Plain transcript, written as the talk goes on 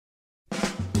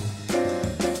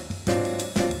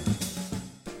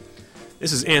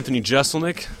This is Anthony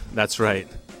Jeselnik. That's right,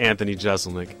 Anthony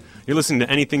Jeselnik. You're listening to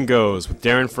Anything Goes with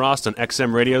Darren Frost on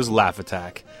XM Radio's Laugh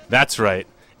Attack. That's right,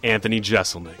 Anthony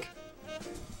Jeselnik.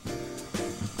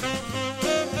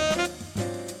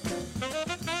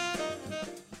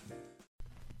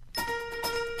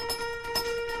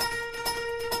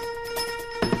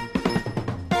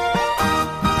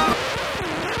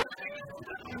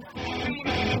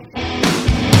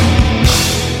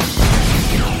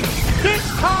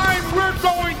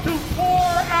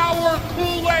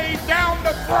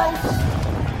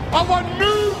 Of a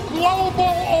new global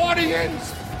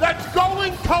audience that's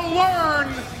going to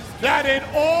learn that it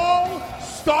all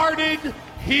started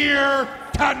here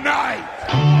tonight.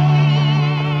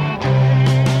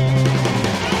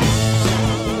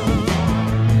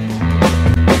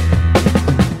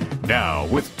 Now,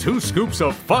 with 2 scoops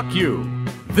of fuck you,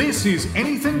 this is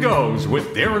Anything Goes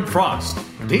with Darren Frost,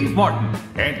 Dave Martin,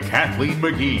 and Kathleen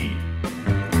McGee.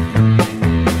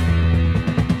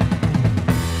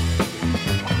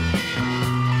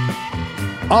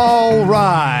 All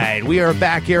right, we are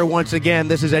back here once again.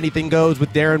 This is Anything Goes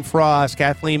with Darren Frost,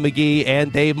 Kathleen McGee, and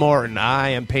Dave Martin. I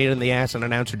am pain in the ass and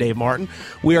announcer Dave Martin.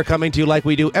 We are coming to you like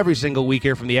we do every single week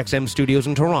here from the XM studios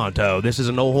in Toronto. This is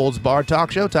a no-holds-barred talk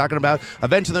show talking about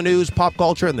events in the news, pop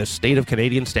culture, and the state of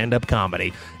Canadian stand-up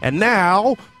comedy. And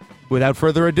now, without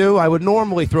further ado, I would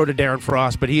normally throw to Darren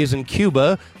Frost, but he is in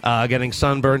Cuba getting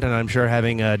sunburnt and I'm sure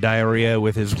having diarrhea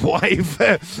with his wife.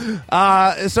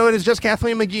 So it is just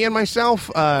Kathleen McGee and myself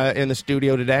in the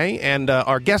studio today. And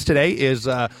our guest today is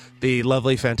the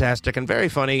lovely, fantastic, and very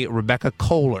funny Rebecca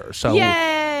Kohler. So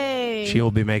yay! She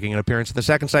will be making an appearance in the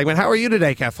second segment. How are you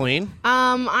today, Kathleen?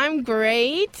 I'm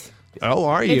great. Oh,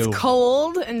 are you? It's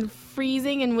cold and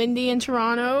freezing and windy in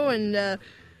Toronto, and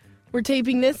we're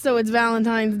taping this, so it's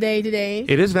Valentine's Day today.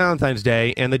 It is Valentine's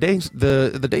Day, and the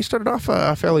day started off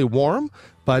fairly warm,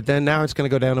 but then now it's going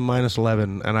to go down to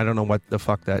 -11, and I don't know what the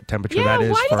fuck that temperature that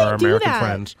is for our American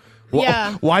friends.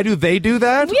 Yeah. Why do they do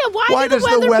that? Yeah, why do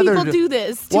the weather people do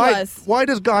this to us? Why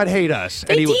does God hate us?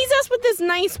 They tease us with this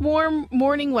nice, warm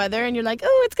morning weather, and you're like,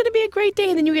 oh, it's going to be a great day,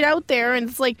 and then you get out there, and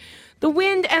it's like the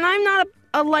wind, and I'm not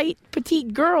a light,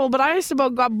 petite girl, but I just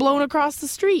about got blown across the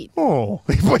street. Oh,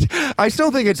 I still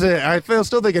think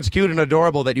it's cute and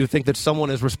adorable that you think that someone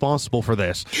is responsible for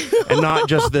this, and not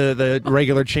just the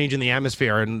regular change in the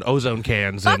atmosphere and ozone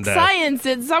cans. Fuck and science!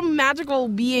 It's some magical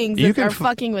beings that are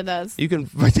fucking with us. You can.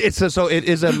 So it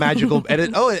is a magical,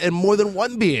 and more than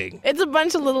one being. It's a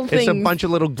bunch of little things. It's a bunch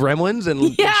of little gremlins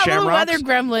and shamrocks. Little weather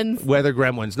gremlins. Weather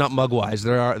gremlins, not mugwise.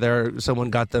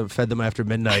 Someone fed them after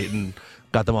midnight and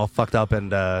got them all fucked up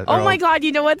and. Oh my God!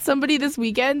 You know what? Somebody this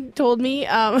weekend told me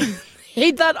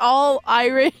he thought all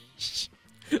Irish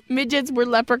midgets were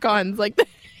leprechauns. Like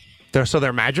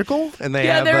they're magical and they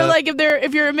they were like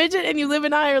if you're a midget and you live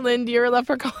in Ireland, you're a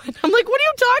leprechaun. I'm like, what are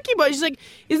you talking about? She's like,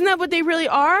 isn't that what they really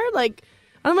are? Like,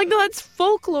 I'm like, no, that's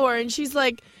folklore. And she's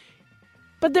like,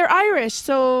 but they're Irish,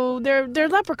 so they're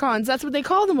leprechauns. That's what they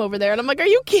call them over there. And I'm like, are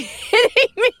you kidding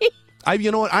me?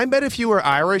 You know what? I bet if you were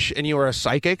Irish and you were a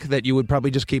psychic, that you would probably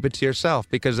just keep it to yourself,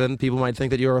 because then people might think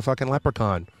that you're a fucking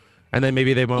leprechaun, and then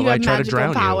maybe they might try to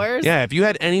drown powers? you. Yeah, if you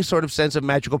had any sort of sense of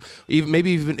magical,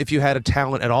 even if you had a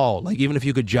talent at all, like even if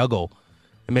you could juggle,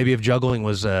 and maybe if juggling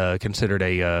was considered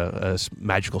a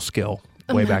magical skill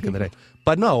way back in the day.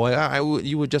 But no,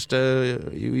 you would just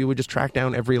track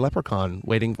down every leprechaun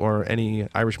waiting, or any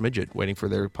Irish midget waiting for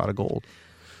their pot of gold,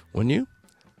 wouldn't you?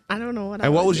 I don't know what.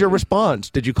 And what was your response?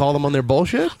 Did you call them on their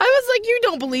bullshit? I was like, you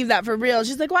don't believe that for real.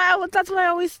 She's like, wow, that's what I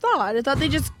always thought. I thought they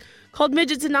just called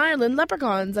midgets in Ireland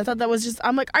leprechauns. I thought that was just.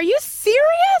 I'm like, are you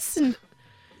serious? And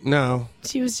no.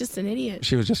 She was just an idiot.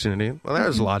 She was just an idiot. Well,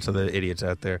 there's lots of the idiots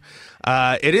out there.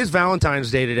 It is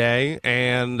Valentine's Day today,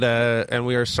 and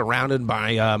we are surrounded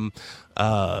by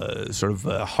sort of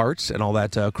hearts and all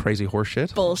that crazy horse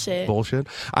shit. Bullshit.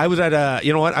 I was at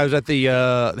I was at the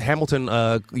Hamilton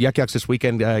Yuck Yucks this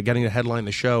weekend getting to headline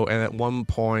the show, and at one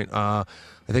point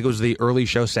I think it was the early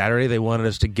show Saturday, they wanted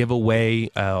us to give away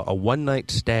a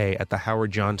one-night stay at the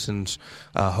Howard Johnson's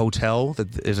hotel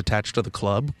that is attached to the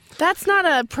club. That's not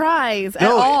a prize at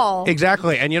all.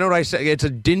 Exactly. And you know what I said? It's a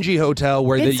dingy hotel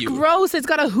where it's gross. It's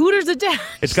got a Hooters attached.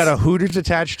 It's got a Hooters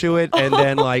attached to it, and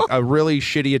then like a really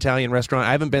shitty Italian restaurant.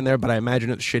 I haven't been there, but I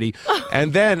imagine it's shitty.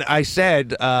 And then I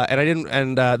said, and I didn't,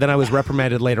 and then I was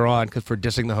reprimanded later on for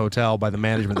dissing the hotel by the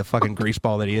management, the fucking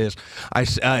greaseball that he is.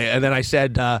 And then I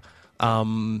said,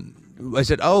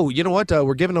 oh, you know what?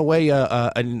 We're giving away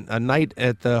a night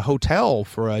at the hotel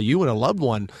for you and a loved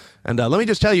one. And let me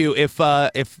just tell you, if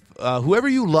whoever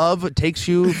you love takes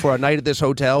you for a night at this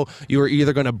hotel, you are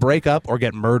either going to break up or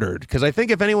get murdered. Because I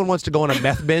think if anyone wants to go on a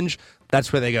meth binge,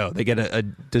 that's where they go. They get a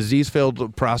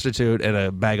disease-filled prostitute and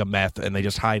a bag of meth, and they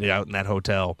just hide it out in that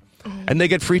hotel. And they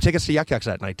get free tickets to Yuck Yucks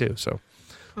that night, too. So.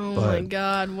 My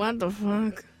God, what the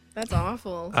fuck? That's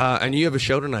awful. And you have a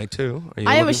show tonight too.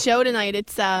 I have a show tonight.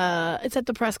 It's at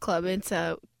the Press Club. It's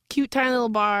a cute, tiny little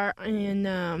bar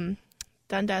in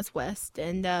Dundas West,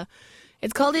 and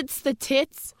it's called It's the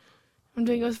Tits. I'm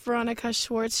doing it with Veronica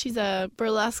Schwartz. She's a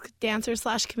burlesque dancer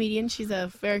 / comedian. She's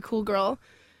a very cool girl.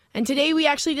 And today we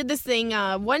actually did this thing.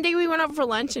 One day we went out for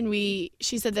lunch, and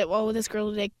she said that this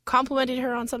girl today complimented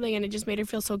her on something, and it just made her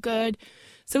feel so good.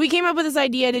 So we came up with this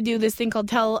idea to do this thing called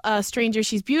Tell a Stranger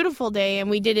She's Beautiful Day, and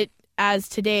we did it as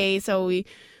today. So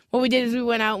what we did is we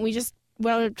went out and we just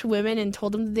went up to women and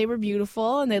told them that they were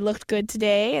beautiful and they looked good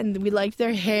today and we liked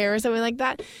their hair or something like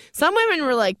that. Some women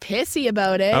were like pissy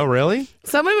about it. Oh, really?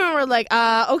 Some women were like,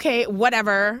 okay,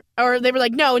 whatever. Or they were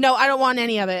like, no, I don't want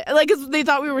any of it. Like, 'cause they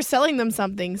thought we were selling them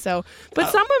something. So,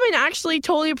 but some women actually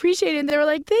totally appreciated it. And they were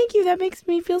like, thank you. That makes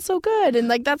me feel so good. And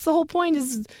like, that's the whole point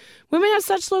is women have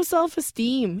such low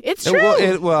self-esteem. It's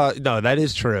true. Well, no, that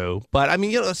is true. But I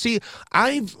mean, see,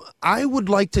 I would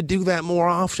like to do that more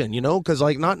often, because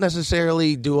like not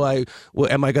necessarily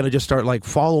am I going to just start like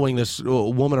following this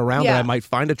woman around that I might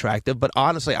find attractive. But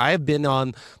honestly, I have been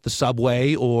on the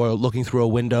subway or looking through a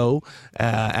window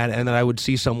and then I would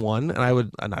see someone and I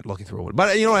would not looking through a window,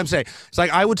 but you know what I'm saying? It's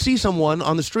like I would see someone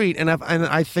on the street and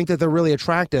I think that they're really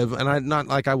attractive and I'm not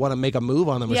like I want to make a move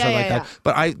on them or something like that.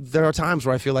 But there are times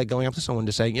where I feel like going up to someone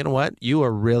to say, you know what, you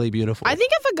are really beautiful. I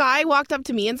think if a guy walked up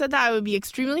to me and said that, I would be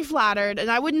extremely flattered,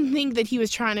 and I wouldn't think that he was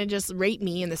trying to just rate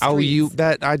me in the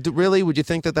streets. Really? Would you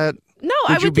think that? No,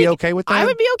 would you be okay with that? I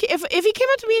would be okay if he came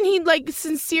up to me and he like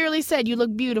sincerely said, "You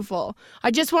look beautiful."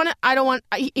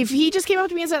 If he just came up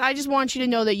to me and said, "I just want you to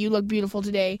know that you look beautiful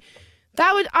today,"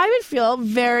 I would feel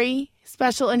very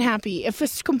special and happy. If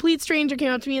a complete stranger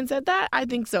came up to me and said that, I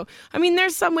think so. I mean,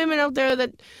 there's some women out there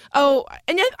that,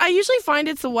 and I usually find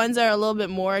it's the ones that are a little bit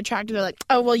more attractive. They're like,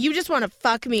 oh, well, you just want to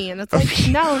fuck me. And it's like,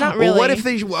 no, not really. Well, what if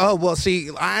they,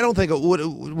 see, I don't think,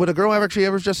 would a girl ever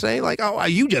just say, like, oh,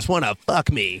 you just want to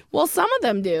fuck me? Well, some of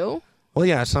them do. Well,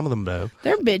 yeah, some of them do.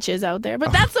 They're bitches out there.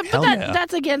 But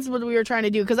that's against what we were trying to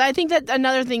do. Because I think that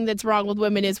another thing that's wrong with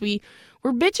women is we're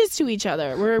bitches to each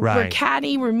other. We're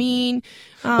catty. We're mean.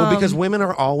 Well, because women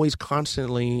are always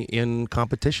constantly in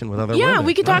competition with other women. Yeah,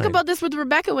 we can talk about this with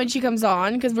Rebecca when she comes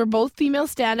on because we're both female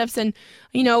stand-ups and,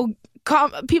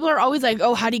 people are always like,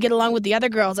 oh, how do you get along with the other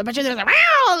girls? I bet you there's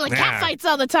like cat fights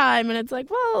all the time. And it's like,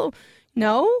 well,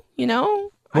 no,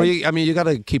 Well, you got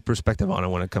to keep perspective on it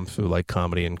when it comes to like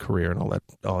comedy and career and all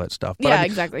that stuff. But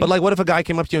exactly. But like, what if a guy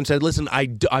came up to you and said, "Listen,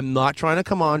 I'm not trying to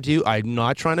come on to you. I'm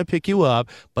not trying to pick you up,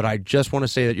 but I just want to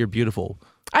say that you're beautiful."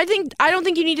 I don't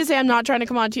think you need to say I'm not trying to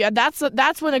come on to you. That's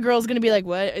when a girl's gonna be like,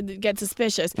 what? Get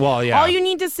suspicious. Well, yeah. All you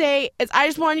need to say is I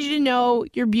just wanted you to know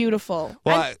you're beautiful.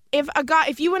 Well,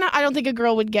 if you went out, I don't think a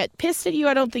girl would get pissed at you.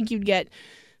 I don't think you'd get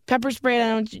pepper spray. I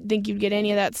don't think you'd get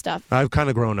any of that stuff. I've kind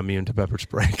of grown immune to pepper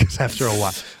spray because after a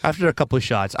while, after a couple of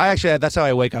shots, that's how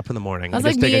I wake up in the morning. That's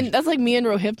like me and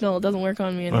Rohypnol. It doesn't work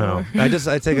on me anymore. I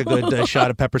take a good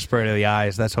shot of pepper spray to the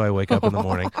eyes. That's how I wake up in the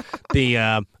morning.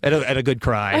 And a good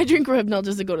cry. I drink Rohypnol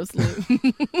just to go to sleep.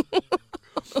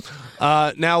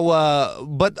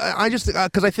 But I just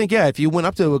because I think if you went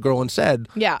up to a girl and said,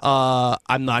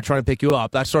 I'm not trying to pick you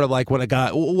up. That's sort of like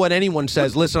when anyone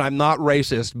says, listen, I'm not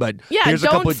racist, but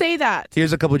don't say that.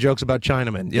 Here's a couple of jokes about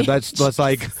Chinamen. Yeah, that's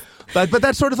like, but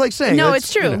that's sort of like saying no,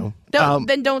 it's true.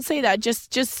 Then don't say that.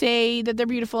 Just say that they're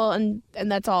beautiful and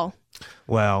that's all.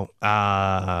 Well,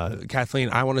 Kathleen,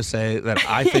 I want to say that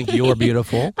I think you're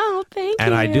beautiful. Oh, thank you.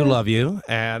 And I do love you.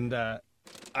 And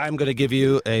I'm going to give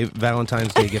you a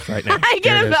Valentine's Day gift right now. I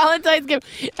get a Valentine's gift.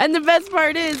 And the best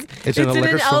part is it's in an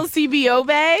LCBO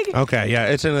bag. Okay, yeah.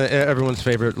 It's in everyone's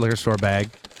favorite liquor store bag.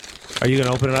 Are you going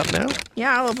to open it up now?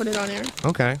 Yeah, I'll open it on air.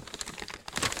 Okay.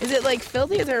 Is it like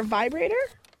filthy? Is there a vibrator?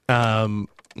 No.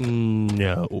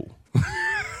 No.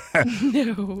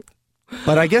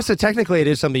 But I guess technically it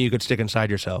is something you could stick inside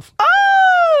yourself.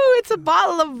 Oh, it's a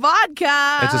bottle of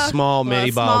vodka. It's a small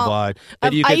mini bottle of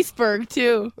vodka. Iceberg,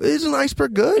 too. Is an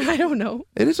iceberg good? I don't know.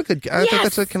 It is a good. I think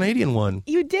that's a Canadian one.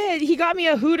 You did. He got me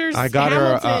a Hooters. I got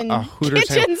Hamilton her a Hooters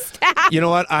kitchen staff. You know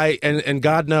what? And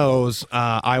God knows,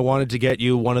 I wanted to get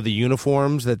you one of the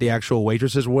uniforms that the actual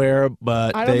waitresses wear,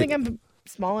 but I don't think I'm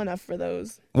small enough for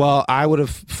those. Well, I would have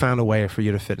found a way for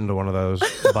you to fit into one of those,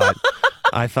 but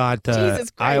I thought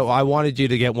Jesus I Christ. wanted you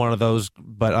to get one of those,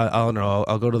 but I don't know.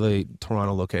 I'll go to the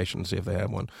Toronto location and see if they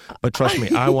have one. But trust me,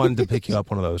 I wanted to pick you up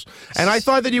one of those. And I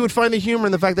thought that you would find the humor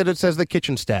in the fact that it says the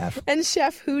kitchen staff And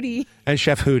Chef Hootie. and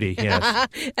Chef Hootie. Yes,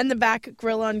 And the back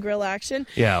grill on grill action.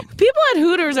 yeah, People at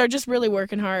Hooters are just really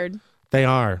working hard. they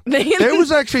are. There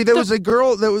was a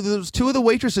girl. There was two of the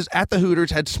waitresses at the Hooters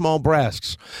had small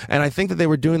breasts, and I think that they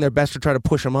were doing their best to try to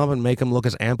push them up and make them look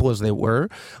as ample as they were.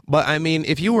 But I mean,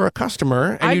 if you were a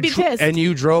customer and I'd be pissed. and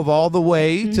you drove all the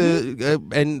way to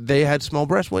and they had small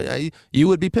breasts, well, you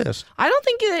would be pissed. I don't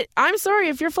think that. I'm sorry.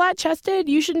 If you're flat chested,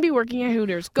 you shouldn't be working at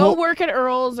Hooters. Go Well- work at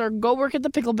Earl's or go work at the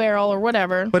Pickle Barrel or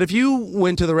whatever. But if you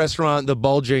went to the restaurant,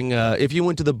 if you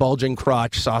went to the bulging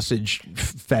crotch sausage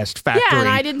fest factory, Yeah, and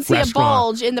I didn't see a restaurant,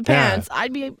 bulge in the Yeah. pants.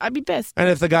 I'd be pissed. And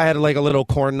if the guy had like a little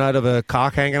corn nut of a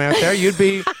cock hanging out there, you'd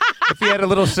be. If he had a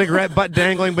little cigarette butt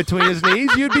dangling between his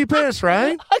knees, you'd be pissed,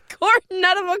 right? A corn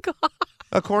nut of a cock.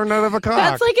 A corn nut of a cock.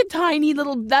 That's like a tiny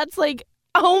little. That's like.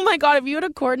 Oh my God! If you had a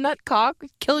corn nut cock,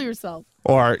 kill yourself.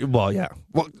 Or, well, yeah.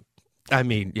 Well, I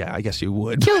mean, yeah, I guess you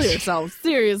would. Kill yourself.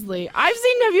 Seriously. Have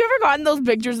you ever gotten those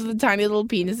pictures of the tiny little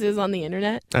penises on the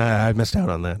internet? I missed out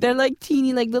on that. They're like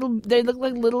teeny, like little. They look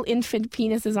like little infant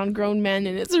penises on grown men,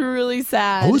 and it's really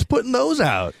sad. Who's putting those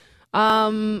out?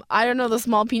 I don't know. The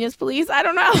small penis police. I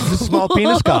don't know. The small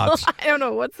penis cops. I don't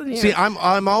know what's in here. See, I'm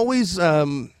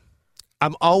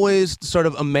always sort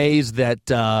of amazed that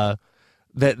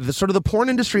that the sort of the porn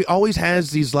industry always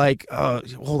has these like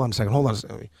hold on a second. Let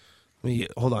me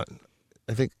hold on.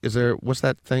 I think what's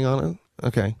that thing on it?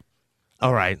 Okay.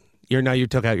 All right. You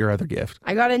took out your other gift.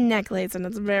 I got a necklace, and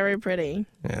it's very pretty.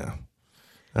 Yeah.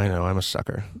 I know, I'm a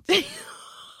sucker.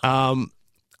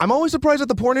 I'm always surprised that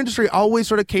the porn industry always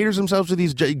sort of caters themselves to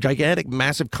these gigantic,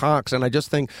 massive cocks, and I just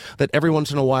think that every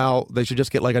once in a while they should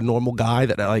just get like a normal guy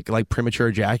that like premature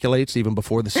ejaculates even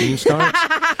before the scene starts.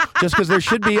 Just because there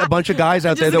should be a bunch of guys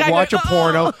out there Just a that guy watch going, a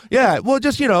porno. Yeah, well,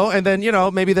 just, and then,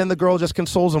 maybe then the girl just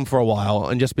consoles them for a while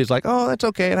and just be like, oh, that's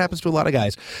okay. It happens to a lot of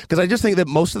guys. Because I just think that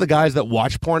most of the guys that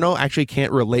watch porno actually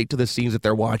can't relate to the scenes that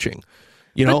they're watching.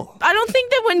 You know? I don't think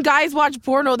that when guys watch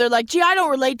porno, they're like, gee, I don't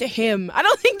relate to him. I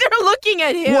don't think they're looking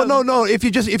at him. Well, no. If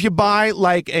you buy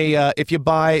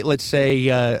let's say,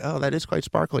 oh, that is quite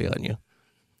sparkly on you.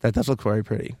 That does look very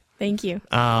pretty. Thank you.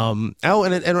 And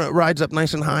it rides up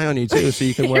nice and high on you too, so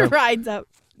you can wear. It rides up.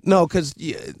 No,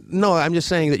 I'm just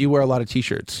saying that you wear a lot of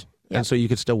t-shirts, Yep. and so you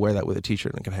could still wear that with a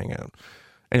t-shirt and it can hang out.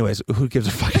 Anyways, who gives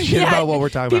a fucking shit about what we're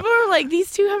talking People about? are like,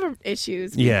 these two have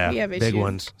issues. We have issues. big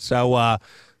ones. So,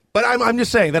 but I'm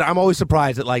just saying that I'm always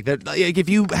surprised that like if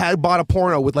you had bought a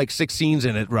porno with like 6 scenes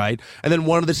in it, right, and then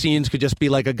one of the scenes could just be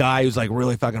like a guy who's like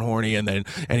really fucking horny, and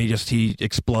he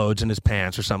explodes in his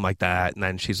pants or something like that, and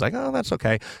then she's like, oh, that's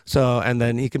okay. So, and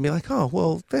then he can be like, oh,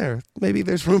 well, maybe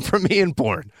there's room for me in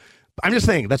porn. I'm just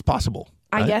saying that's possible.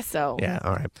 I right? guess so. Yeah.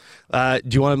 All right.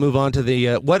 Do you want to move on to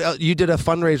the what? You did a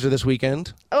fundraiser this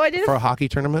weekend Oh, I did. for a hockey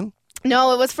tournament.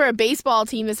 No, it was for a baseball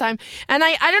team this time. And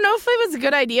I don't know if it was a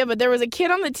good idea, but there was a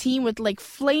kid on the team with like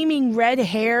flaming red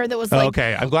hair that was like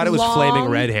Okay, I'm glad it was long. flaming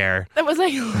red hair. That was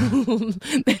like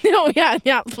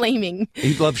flaming.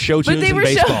 He loves show But tunes they in were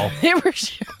baseball.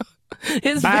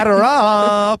 his Batter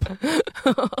up.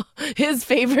 his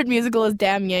favorite musical is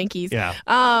Damn Yankees. Yeah.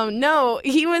 No,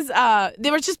 he was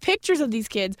there were just pictures of these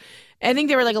kids. I think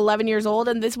they were like 11 years old,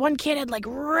 and this one kid had like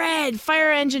red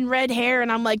fire engine red hair,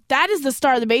 and I'm like, that is the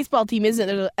star of the baseball team, isn't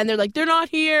it? And they're like, they're not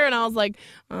here, and I was like,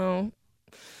 oh.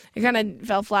 It kind of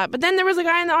fell flat. But then there was a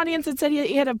guy in the audience that said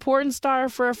he had a porn star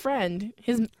for a friend.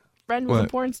 His friend was a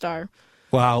What? porn star.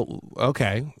 Wow.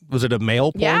 Okay. Was it a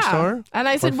male porn star? And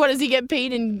I said, what does he get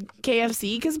paid in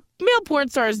KFC? Because male porn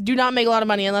stars do not make a lot of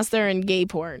money unless they're in gay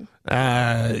porn.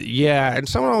 Yeah. And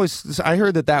I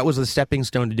heard that was the stepping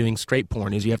stone to doing straight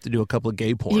porn is you have to do a couple of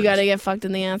gay porn. You got to get fucked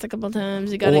in the ass a couple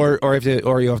times. You got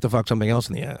or you have to fuck something else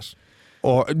in the ass.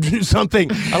 Or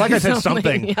something. I said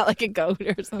something. Yeah, like a goat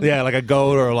or something. Yeah, like a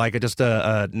goat or like just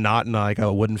a knot in like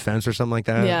a wooden fence or something like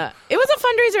that. Yeah. It was a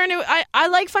fundraiser, and I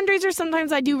like fundraisers.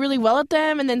 Sometimes I do really well at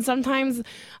them, and then sometimes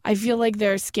I feel like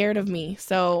they're scared of me.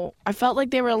 So I felt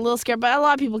like they were a little scared, but a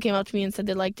lot of people came up to me and said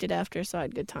they liked it after, so I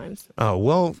had good times. Oh,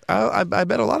 well, I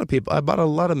bet a lot of people, I bet a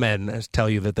lot of men tell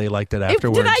you that they liked it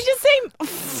afterwards. Did I just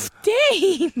say,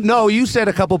 dang? No, you said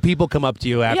a couple people come up to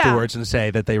you afterwards and say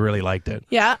that they really liked it.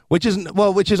 Yeah. Which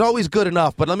is always good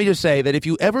enough. But let me just say that if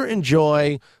you ever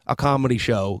enjoy a comedy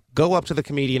show, go up to the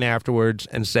comedian afterwards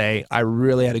and say, I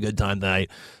really had a good time tonight,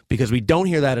 because we don't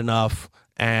hear that enough.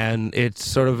 And it's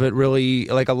sort of it really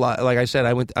like a lot. Like I said,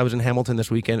 I was in Hamilton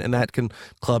this weekend, and that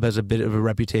club has a bit of a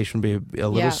reputation to be a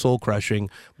little soul crushing.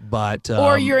 But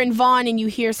or you're in Vaughan and you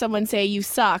hear someone say you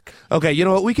suck. Okay, you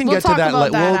know what? We can get to that.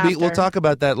 We'll talk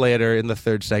about that later in the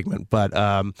third segment. But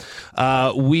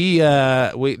we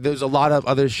there's a lot of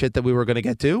other shit that we were going to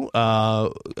get to.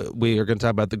 We are going to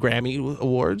talk about the Grammy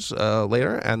Awards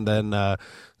later, and then.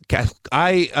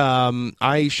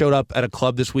 I showed up at a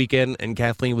club this weekend, and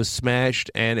Kathleen was smashed,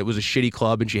 and it was a shitty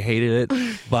club, and she hated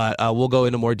it. But we'll go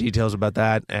into more details about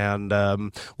that, and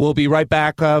we'll be right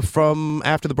back from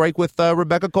after the break with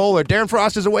Rebecca Kohler. Darren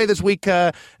Frost is away this week,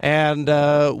 and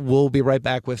we'll be right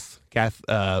back with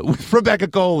with Rebecca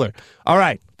Kohler. All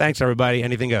right, thanks everybody.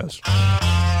 Anything goes.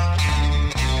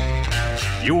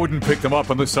 You wouldn't pick them up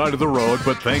on the side of the road,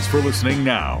 but thanks for listening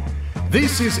now.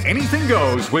 This is Anything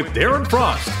Goes with Darren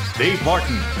Frost, Dave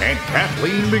Martin, and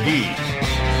Kathleen McGee.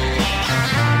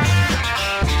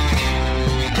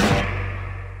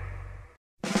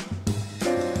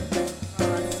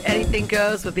 Anything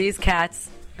goes with these cats.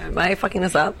 Am I fucking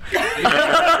this up?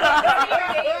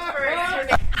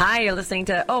 Hi, you're listening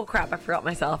to... Oh, crap, I forgot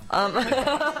myself.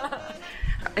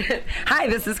 Hi,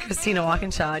 this is Christina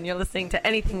Walkinshaw, and you're listening to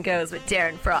Anything Goes with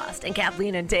Darren Frost and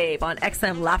Kathleen and Dave on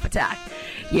XM Laugh Attack.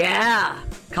 Yeah,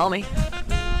 call me.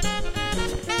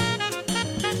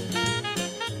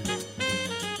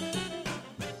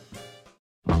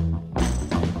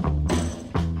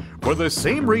 For the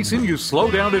same reason you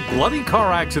slow down at bloody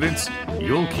car accidents,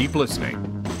 you'll keep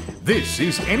listening. This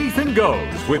is Anything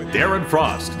Goes with Darren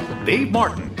Frost, Dave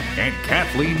Martin, and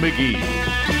Kathleen McGee.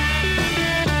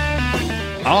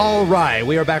 All right,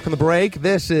 we are back from the break.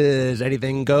 This is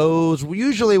Anything Goes,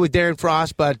 usually with Darren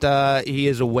Frost, but he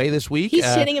is away this week. He's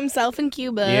shitting himself in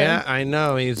Cuba. Yeah, I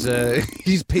know. He's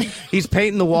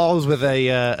painting the walls with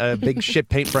a big shit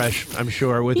paintbrush, I'm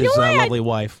sure, with his lovely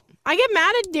wife. I get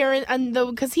mad at Darren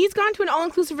because he's gone to an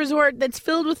all-inclusive resort that's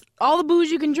filled with all the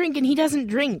booze you can drink, and he doesn't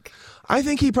drink. I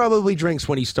think he probably drinks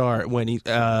when he's out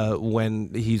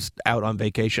on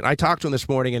vacation. I talked to him this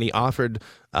morning, and he offered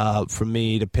for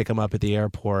me to pick him up at the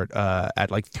airport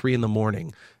at like 3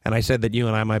 a.m. And I said that you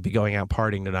and I might be going out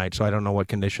partying tonight, so I don't know what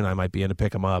condition I might be in to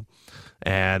pick him up.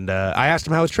 And I asked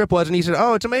him how his trip was, and he said,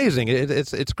 "Oh, it's amazing.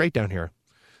 It's great down here."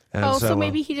 And so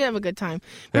maybe he did have a good time.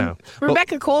 Yeah.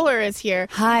 Rebecca Kohler is here.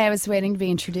 Hi, I was waiting to be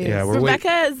introduced. Yeah,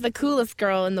 Rebecca is the coolest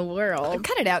girl in the world.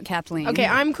 Cut it out, Kathleen. Okay,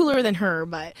 I'm cooler than her,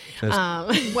 but...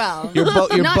 well, you're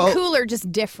not cooler, just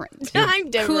different. I'm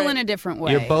different. Cool in a different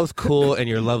way. You're both cool in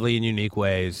your lovely and unique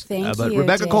ways. Thank but you,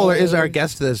 Rebecca Dave. Kohler is our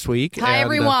guest this week. Hi,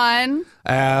 everyone.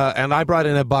 And I brought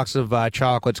in a box of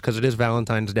chocolates because it is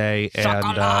Valentine's Day.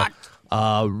 Chocolate. And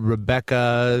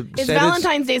Rebecca It's said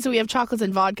Valentine's Day, so we have chocolates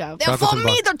and vodka. They're for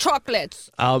me, the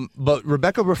chocolates. But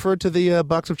Rebecca referred to the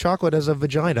box of chocolate as a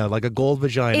vagina, like a gold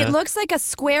vagina. It looks like a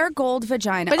square gold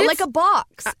vagina, But like it's- a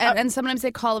box. And sometimes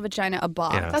they call a vagina a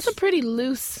box. Yeah. That's a pretty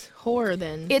loose whore,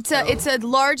 then. It's a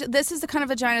large. This is the kind of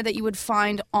vagina that you would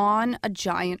find on a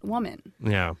giant woman.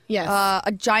 Yeah. Yes.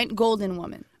 A giant golden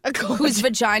woman. Whose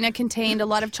vagina contained a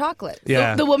lot of chocolate.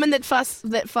 Yeah. The woman that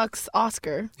fucks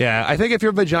Oscar. Yeah. I think if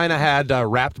your vagina had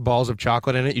wrapped balls of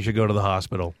chocolate in it, you should go to the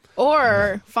hospital.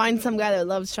 Or find some guy that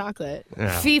loves chocolate.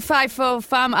 Yeah. Fee, fi, fo,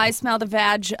 fum, I smell the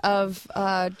vag of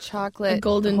chocolate. A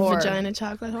golden whore. vagina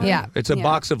chocolate whore. Yeah. It's a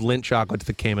box of Lindt chocolates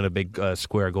that came in a big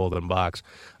square golden box.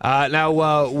 Now,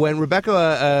 when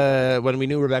we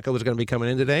knew Rebecca was going to be coming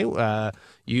in today,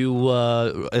 you,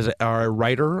 as our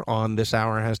writer on This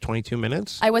Hour Has 22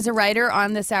 Minutes. I was a writer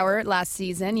on This Hour last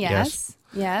season, yes.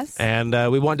 And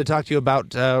we wanted to talk to you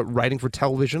about writing for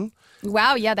television.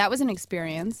 Wow, yeah, that was an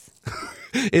experience.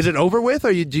 Is it over with,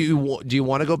 or do you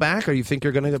want to go back, or you think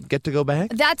you're going to get to go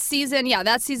back? That season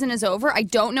is over. I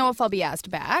don't know if I'll be asked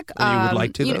back. You would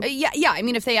like to, though? Yeah. I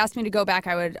mean, if they asked me to go back,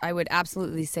 I would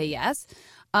absolutely say yes.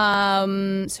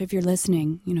 So if you're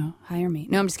listening, hire me.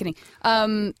 No, I'm just kidding.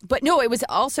 But no, it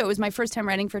was my first time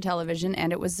writing for television,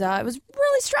 and it was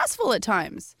really stressful at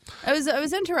times. It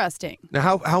was interesting.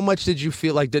 Now, how much did you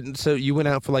feel like? So you went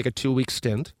out for like a 2-week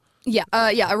stint? Yeah.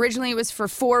 Originally, it was for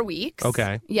 4 weeks.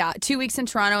 Okay. Yeah, 2 weeks in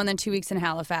Toronto and then 2 weeks in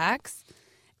Halifax,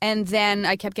 and then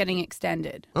I kept getting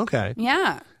extended. Okay.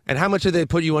 Yeah. And how much did they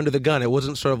put you under the gun? It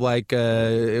wasn't sort of like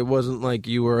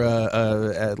you were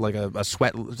at like a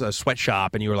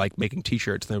sweatshop and you were like making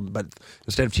T-shirts. But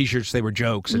instead of T-shirts, they were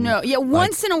jokes. And, no, yeah.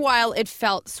 Once in a while, it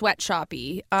felt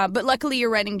sweatshoppy. But luckily, you're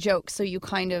writing jokes, so you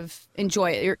kind of enjoy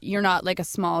it. You're not like a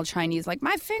small Chinese, like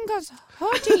my fingers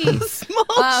hurty.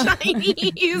 Small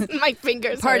Chinese. My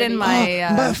fingers. Pardon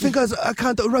hurting. my. fingers, I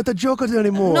can't write the jokes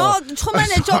anymore. No, too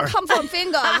many jokes come from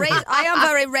finger. I am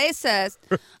very racist.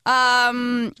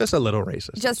 Just a little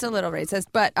racist. Just a little racist.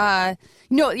 But,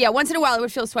 once in a while it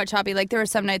would feel sweatshoppy. Like, there were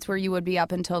some nights where you would be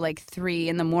up until, like, 3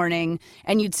 in the morning,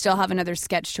 and you'd still have another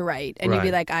sketch to write. And you'd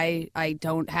be like, I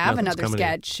don't have Nothing's another coming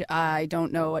sketch. I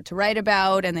don't know what to write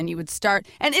about. And then you would start.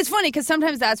 And it's funny, because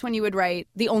sometimes that's when you would write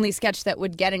the only sketch that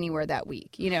would get anywhere that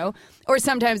week, you know? Or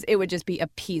sometimes it would just be a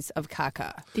piece of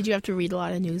caca. Did you have to read a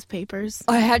lot of newspapers?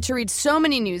 I had to read so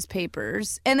many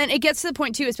newspapers. And then it gets to the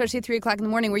point, too, especially at 3 o'clock in the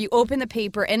morning, where you open the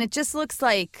paper and it just looks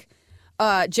like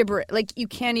gibberish. Like, you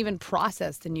can't even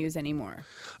process the news anymore.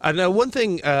 Now, one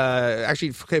thing,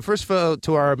 first of all,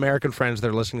 to our American friends that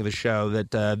are listening to the show, that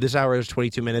this hour is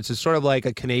 22 minutes. It's sort of like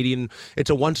it's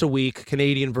a once-a-week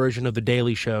Canadian version of The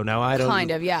Daily Show. Now, I don't... Kind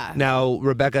of, yeah. Now,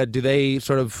 Rebecca, do they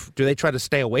try to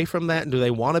stay away from that? And do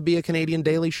they want to be a Canadian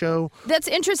Daily Show? That's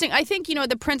interesting. I think,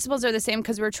 the principles are the same,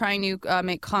 because we're trying to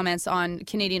make comments on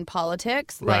Canadian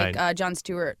politics, Right. like Jon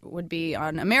Stewart would be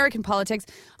on American politics.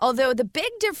 Although the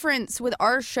big difference with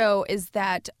our show is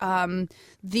that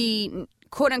the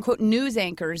quote-unquote news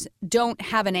anchors don't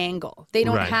have an angle. They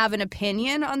don't Right. have an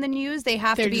opinion on the news. They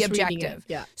have They're to be just reading objective.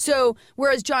 it, yeah. So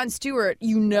whereas Jon Stewart,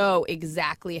 you know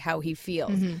exactly how he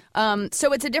feels.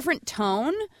 So it's a different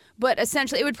tone, but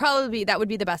essentially that would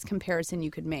be the best comparison you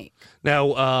could make.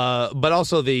 Now, but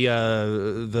also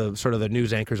the sort of the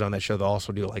news anchors on that show, they'll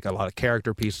also do like a lot of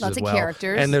character pieces Lots as of well.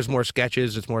 characters. And there's more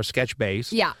sketches. It's more sketch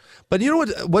based. Yeah. But you know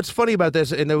what's funny about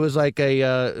this? And there was like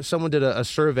someone did a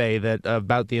survey that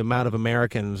about the amount of Americans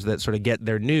that sort of get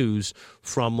their news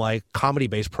from like comedy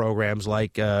based programs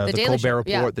like the Daily Colbert Show, Report,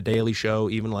 yeah. the Daily Show,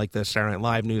 even like the Saturday Night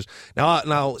Live news.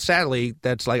 Now, sadly,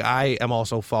 that's like I am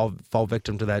also fall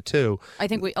victim to that too. I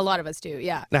think a lot of us do,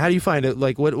 yeah. Now, how do you find it?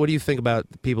 Like, what do you think about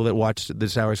people that watch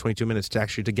this hour 22 minutes to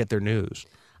get their news?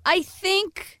 I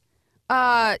think,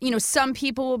 some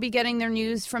people will be getting their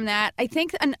news from that. I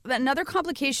think another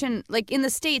complication, like in the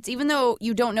States, even though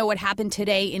you don't know what happened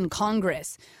today in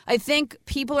Congress, I think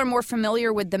people are more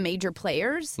familiar with the major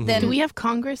players than... Do we have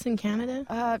Congress in Canada?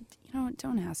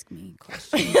 Don't ask me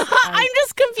questions. I'm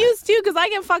just confused, too, because I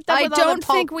get fucked up I with all the don't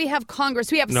think we have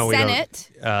Congress. We have No, we don't.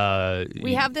 Senate.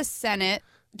 We have the Senate.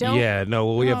 We have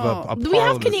a We have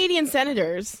parliament. Canadian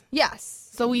senators, Yes.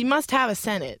 so we must have a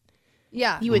Senate,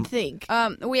 Yeah. you would think.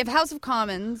 We have House of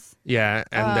Commons. Yeah,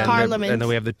 and then Parliament. and then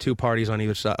we have the two parties on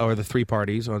either side, or the three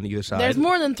parties on either side. There's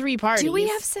more than 3 parties. Do we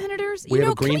have senators? We have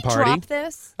a Green can we Party. drop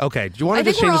this? Okay, do you want I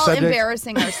to think just we're change the all subject?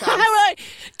 embarrassing ourselves.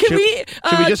 Can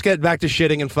Should we just get back to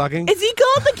shitting and fucking? Is he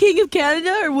called the King of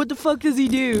Canada, or what the fuck does he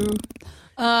do?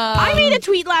 I made a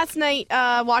tweet last night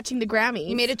watching the Grammys.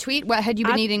 You made a tweet? What, had you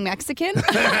been eating Mexican?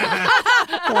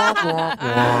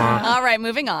 All right,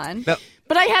 moving on. No.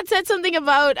 But I had said something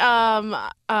about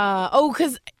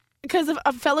because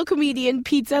a fellow comedian,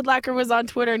 Pete Sedlacker, was on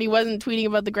Twitter and he wasn't tweeting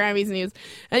about the Grammys news.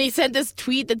 And he sent this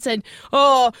tweet that said,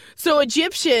 "Oh, so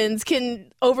Egyptians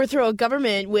can overthrow a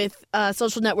government with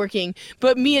social networking,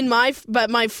 but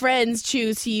my friends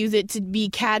choose to use it to be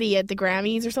catty at the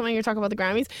Grammys," or something. You're talking about the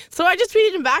Grammys. So I just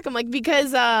tweeted him back. I'm like,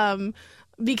 because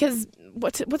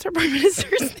what's our prime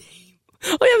minister's name?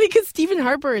 Oh, yeah, because Stephen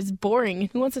Harper is boring.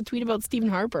 Who wants to tweet about Stephen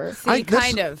Harper?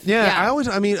 Kind of. Yeah,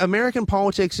 American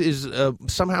politics is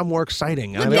somehow more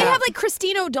exciting. But they have like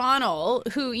Christine O'Donnell,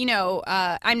 who,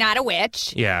 I'm not a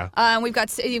witch. Yeah.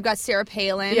 You've got Sarah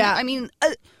Palin. Yeah. I mean,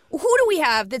 who do we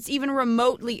have that's even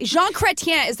remotely? Jean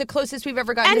Chrétien is the closest we've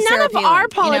ever gotten And to none Sarah of Palin, our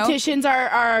politicians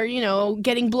are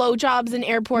getting blowjobs in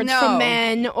airports No. from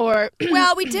men or.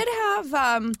 Well, we did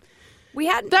have. We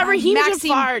had That Raheem Maxime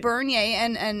Jafar- Bernier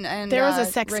and There was a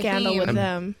sex scandal with Raheem.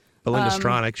 them. Belinda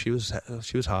Stronach, she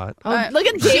was hot. Oh, look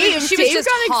at Dave. She was Dave just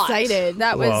got hot. excited.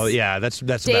 That was. Well, yeah, that's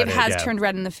Dave about it, has yeah. turned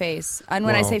red in the face, and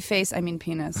when I Well- say face, I mean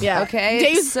penis. Yeah. Okay.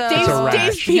 Dave's so, It's a rash.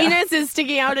 Dave's penis is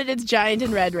sticking out and it's giant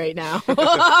and red right now.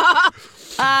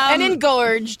 And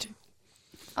engorged.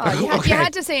 Oh, you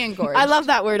had to say engorged. I love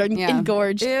that word, Yeah.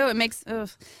 engorged. Ew, it makes. Ugh.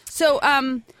 So,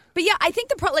 but yeah, I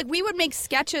think we would make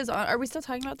sketches on. Are we still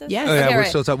talking about this? Yes. Oh, yeah, Okay, we're right.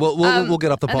 still talking. We'll get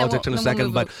off the and then politics in a we'll second,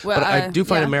 move- but well, I do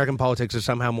find yeah. American politics is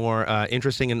somehow more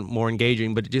interesting and more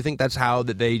engaging. But do you think that's how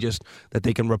that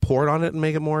they can report on it and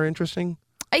make it more interesting?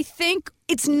 I think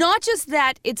it's not just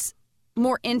that it's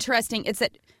more interesting. It's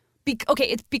that.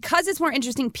 It's because it's more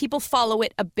interesting, people follow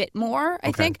it a bit more,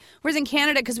 I think. Whereas in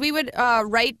Canada, because we would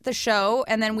write the show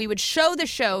and then we would show the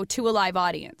show to a live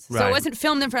audience. So Right. it wasn't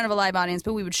filmed in front of a live audience,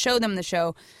 but we would show them the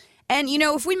show. And,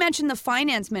 if we mention the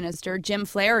finance minister, Jim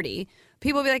Flaherty,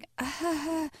 people will be like,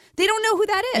 they don't know who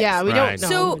that is. Yeah, we Right. don't know.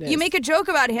 So who it you is. make a joke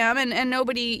about him, and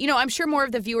nobody, I'm sure more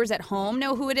of the viewers at home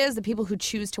know who it is, the people who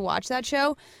choose to watch that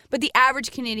show, but the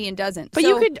average Canadian doesn't. But So-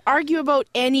 you could argue about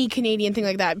any Canadian thing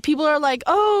like that. People are like,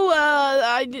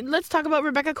 let's talk about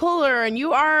Rebecca Kohler, and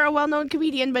you are a well-known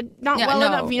comedian, but not Yeah, well no,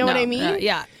 enough. You know what I mean?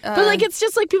 yeah. But like, it's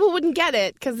just like people wouldn't get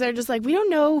it because they're just like, we don't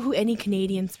know who any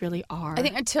Canadians really are. I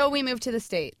think until we move to the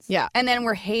States. Yeah. And then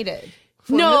we're hated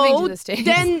for moving no, to the States.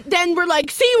 then we're like,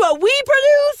 see what we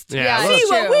produced. Yeah, Yeah, look. See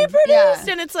what true. we produced,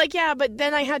 Yeah. and it's like, yeah, but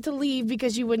then I had to leave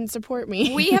because you wouldn't support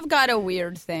me. We have got a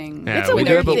weird thing. Yeah, It's a we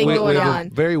weird do, but thing we going have a on.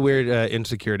 very weird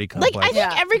insecurity Like, complex. I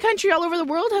think every country all over the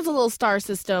world has a little star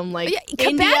system. Like, Yeah, Quebec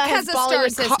India has a star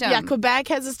Bollywood system. Yeah, Quebec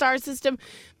has a star system.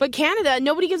 But Canada,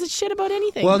 nobody gives a shit about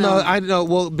anything. Well, no, I know.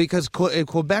 Well, because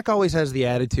Quebec always has the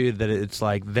attitude that it's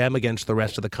like them against the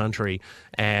rest of the country,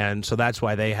 and so that's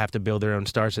why they have to build their own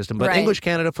star system. But Right. English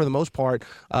Canada, for the most part,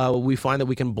 we find that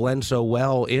we can blend so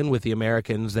well in with the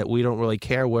Americans that we don't really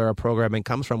care where our programming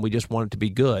comes from. We just want it to be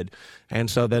good.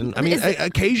 And so then, I mean,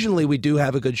 occasionally we do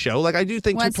have a good show. Like I do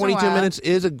think Once in a 22 while. Minutes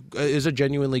is a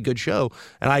genuinely good show,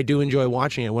 and I do enjoy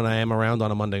watching it when I am around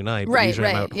on a Monday night. But Right, usually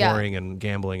I'm right, out yeah. whoring and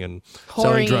gambling and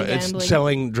Whoring selling, and gambling.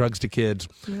 selling drugs to kids.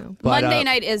 But, Monday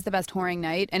night is the best whoring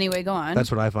night. Anyway, go on.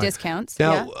 That's what I find. Discounts.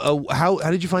 Now, yeah. how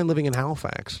did you find living in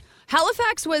Halifax?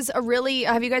 Halifax was a really.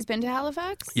 Have you guys been to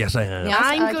Halifax? Yes, I have. Yeah.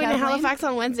 I'm going to Kathleen? Halifax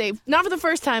on Wednesday. Not for the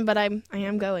first time, but I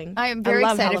am going. I am very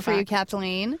love excited for you, Halifax.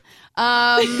 Kathleen.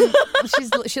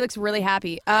 She looks really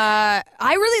happy. I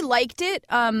really liked it.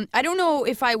 I don't know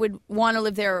if I would want to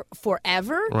live there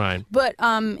forever. Right. But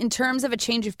in terms of a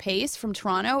change of pace from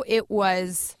Toronto, it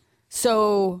was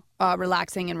so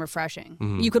relaxing and refreshing.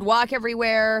 Mm-hmm. You could walk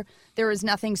everywhere. There was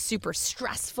nothing super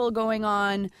stressful going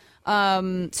on.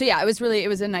 So yeah, it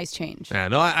was a nice change. Yeah,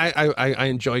 no, I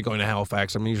enjoy going to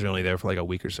Halifax. I'm usually only there for like a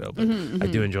week or so, but I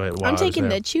do enjoy it. While I'm I was taking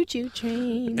there. the choo-choo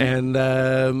train. And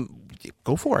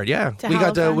go for it. Yeah, To we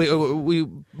got Halifax. we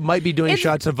might be doing It's-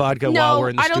 shots of vodka no, while we're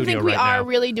in the I don't studio think we right are now.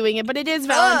 really doing it, but it is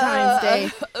Valentine's Day.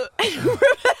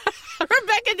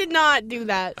 Rebecca did not do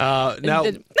that. Now, I Now,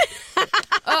 hope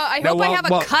I well- have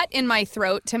a well- cut in my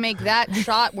throat to make that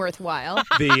shot worthwhile.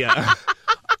 the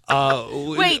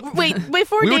wait,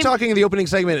 before we were Dave. talking in the opening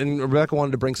segment, and Rebecca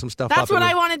wanted to bring some stuff up. That's what and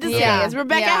I wanted to say. Yeah, Is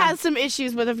Rebecca yeah. has some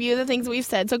issues with a few of the things we've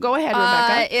said. So go ahead,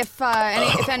 Rebecca.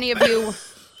 If any of you,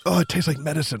 Oh, it tastes like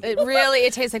medicine.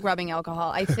 it tastes like rubbing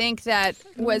alcohol. I think that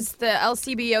was the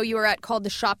LCBO you were at called the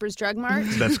Shoppers Drug Mart.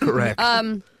 That's correct.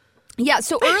 Yeah,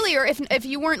 so earlier, if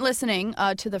you weren't listening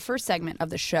to the first segment of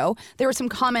the show, there were some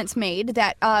comments made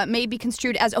that may be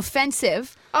construed as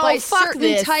offensive Oh, by fuck certain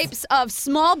this. types of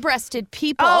small-breasted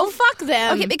people. Oh, fuck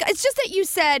them. Okay, because it's just that you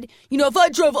said, if I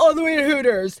drove all the way to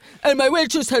Hooters and my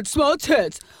waitress had small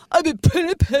tits, I'd be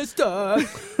pretty pissed off.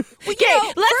 Okay,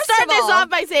 let's first start of this all- off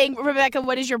by saying, Rebecca,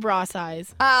 what is your bra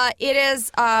size? It is,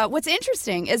 what's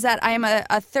interesting is that I am a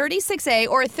 36A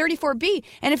or a 34B,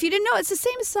 and if you didn't know, it's the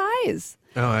same size.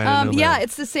 Oh, I didn't know Yeah, that.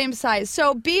 it's the same size.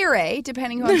 So B or A,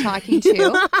 depending who I'm talking to.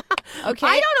 Okay,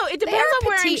 I don't know. It depends They're on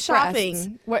where I'm petite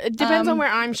shopping. breasts. It depends on where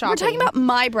I'm shopping. We're talking about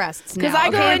my breasts now. because I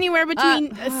go okay? anywhere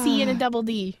between a C and a double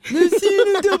D.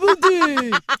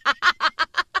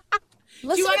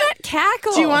 Listen wanna- to that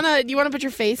cackle. Do you want to put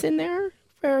your face in there,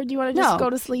 or do you want to just No. go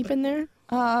to sleep in there?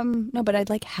 No, but I'd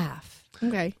like half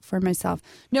Okay. for myself.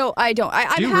 No, I don't.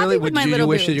 I'm Do you happy really? with Would my you little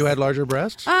wish that boobs. you had larger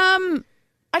breasts?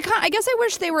 I guess I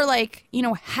wish they were like,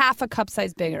 half a cup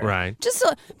size bigger. Right.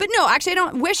 But no, actually, I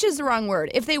don't. Wish is the wrong word.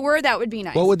 If they were, that would be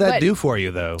nice. What would that But do for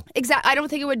you, though? Exactly. I don't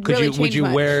think it would Could really you? change Would you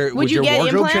much. wear? Would you your get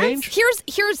wardrobe implants?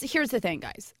 change? Here's the thing,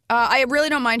 guys. I really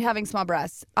don't mind having small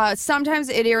breasts. Sometimes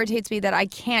it irritates me that I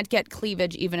can't get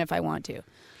cleavage even if I want to.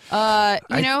 I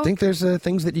think there's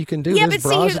things that you can do. Yeah, There's but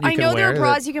see, bras that you I can know there are wear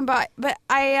bras that- you can buy, but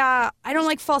I don't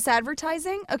like false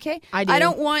advertising. Okay, I do. I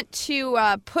don't want to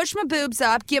push my boobs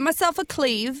up, give myself a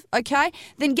cleave. Okay,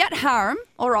 then get harm.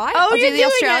 All right, Oh, I'll you're do the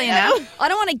doing Australian it. now. Oh. I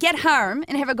don't want to get harm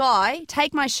and have a guy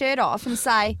take my shirt off and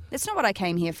say that's not what I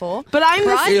came here for. But I'm the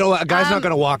right? You know, a guy's not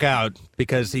going to walk out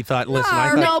because he thought, listen,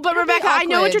 I thought, No, but That'd be Rebecca, I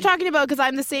know what awkward. you're talking about because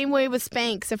I'm the same way with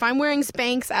Spanx. If I'm wearing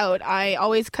Spanx out, I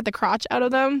always cut the crotch out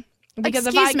of them. Because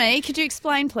Excuse me, could you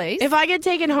explain, please? If I get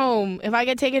taken home with you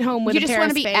a just pair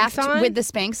want of to be Spanx aft on, with the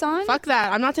Spanx on? fuck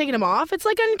that. I'm not taking them off. It's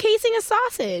like uncasing a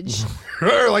sausage.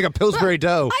 like a Pillsbury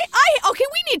dough. Okay,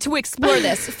 we need to explore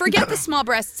this. Forget the small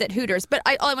breasts at Hooters, but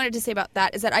all I wanted to say about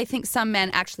that is that I think some men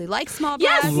actually like small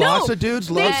Yes, breasts. no, Lots of dudes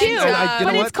they love. do. and I, you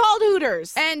but know it's what? called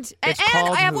Hooters. And It's I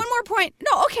called have Hoot- one more point.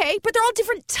 No, okay, but they're all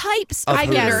different types Of of I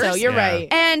guess Hooters. so. You're Yeah. right.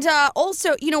 And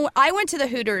also, I went to the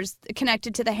Hooters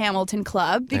connected to the Hamilton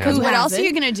Club because Who what else are hasn't?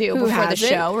 you going to do Who before the hasn't?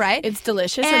 show, right? It's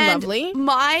delicious and And lovely.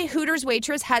 my Hooters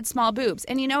waitress had small boobs.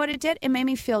 And you know what it did? It made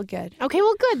me feel good. Okay,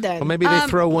 well, good then. Well, maybe they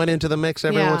throw one into the mix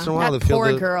every yeah. once in a while. That to feel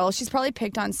poor the- girl. She's probably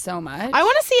picked on so much. I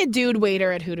want to see a dude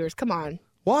waiter at Hooters. Come on.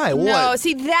 Why? no, What?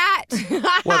 see that.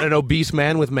 What, an obese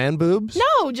man with man boobs?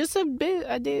 No, just a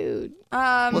dude.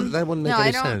 Well, that wouldn't make no, any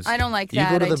I don't, sense. I don't like You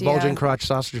that go to the idea. Bulging Crotch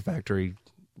Sausage Factory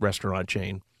restaurant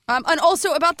chain. And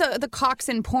also about the cocks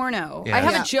in porno. Yeah. I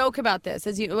have Yeah. a joke about this,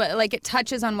 as you like. It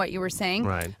touches on what you were saying,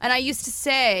 Right. And I used to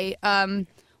say,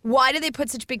 why do they put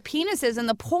such big penises in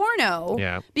the porno?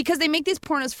 Yeah. Because they make these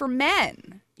pornos for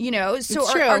men. You know, so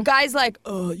It's are true. guys like,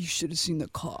 oh, you should have seen the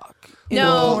cock in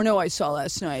No. the porno I saw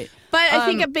last night. But I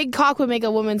think a big cock would make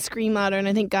a woman scream louder, and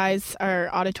I think guys are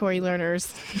auditory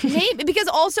learners. Maybe because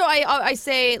also I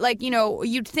say, like, you know,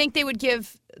 you'd think they would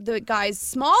give the guys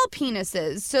small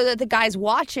penises so that the guys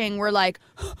watching were like,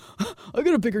 I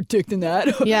got a bigger dick than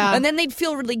that. Yeah. And then they'd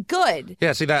feel really good.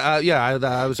 Yeah, see that?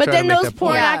 I was But trying then to make those that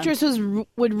porn point. Yeah. actresses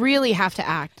would really have to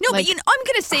act. No, Like, but you know, I'm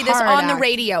going to say this hard on the act.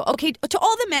 radio. Okay, to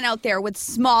all the men out there with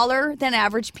smaller than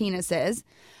average penises,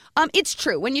 it's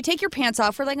true. When you take your pants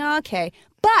off, we're like, oh, okay.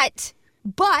 But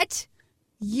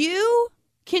you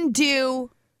can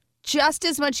do just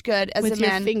as much good as with a your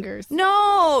man. fingers.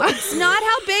 No, it's not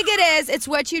how big it is. It's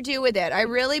what you do with it. I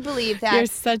really believe that. You're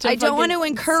such a I don't want to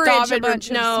fucking- encourage stop a it, bunch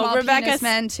of no, small Rebecca, penis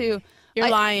men to. you're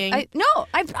lying. No,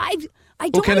 I Well,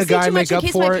 don't can want a to say guy too much make in up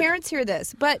case for my it? parents hear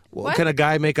this. But Well, what? can a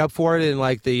guy make up for it in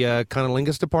like the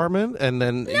cunnilingus department and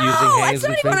then using No, hands that's not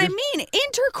and even what I fingers? mean.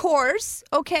 Intercourse,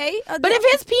 okay? But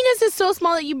if his penis is so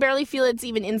small that you barely feel it's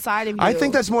even inside of you. I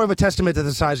think that's more of a testament to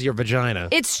the size of your vagina.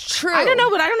 it's true. I don't know,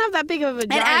 but I don't have that big of a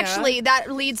vagina. And actually,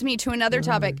 that leads me to another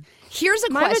topic. Here's a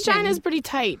my question. vagina's pretty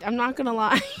tight. I'm not gonna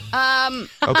lie.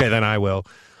 Okay, then I will.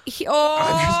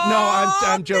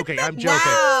 I'm joking. I'm joking.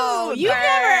 Wow, You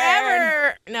never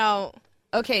ever. No.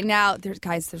 Okay, now there's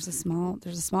a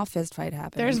small fist fight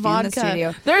happening. There's in vodka. the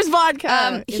studio. There's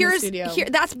vodka. in the studio.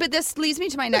 But this leads me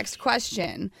to my next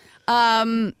question.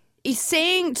 He's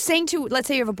saying to, let's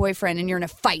say you have a boyfriend and you're in a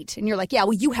fight and you're like, yeah,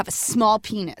 well, you have a small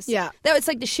penis. Yeah. That was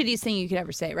like the shittiest thing you could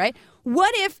ever say, right?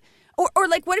 What if, or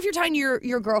like, what if you're talking to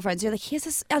your girlfriends? You're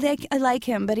like, I like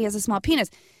him, but he has a small penis.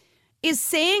 Is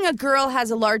saying a girl has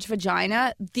a large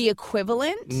vagina the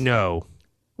equivalent? No.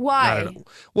 Why?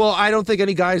 Well, I don't think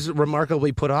any guy's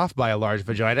remarkably put off by a large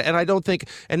vagina, and I don't think,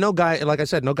 and no guy, like I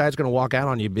said, no guy's going to walk out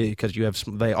on you because you have.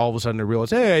 They all of a sudden they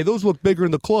realize, hey, those look bigger in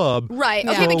the club. Right.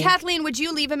 Okay, So- but Kathleen, would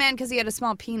you leave a man because he had a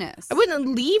small penis? I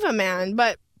wouldn't leave a man,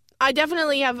 but I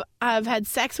definitely have had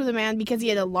sex with a man because he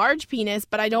had a large penis,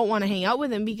 but I don't want to hang out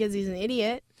with him because he's an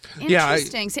idiot. Yeah,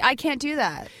 Interesting. See, I can't do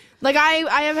that. Like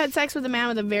I have had sex with a man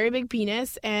with a very big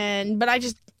penis, but I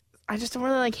just don't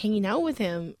really like hanging out with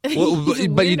him. Well, He's a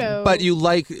weirdo. but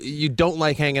you don't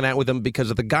like hanging out with him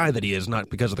because of the guy that he is, not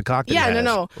because of the cock that he Yeah, has.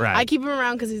 no. Right. I keep him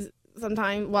around because he's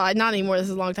sometimes. Well, not anymore. This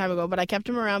is a long time ago, but I kept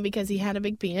him around because he had a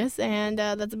big penis, and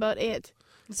that's about it.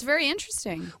 It's very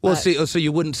interesting. Well, but- see, so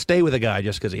you wouldn't stay with a guy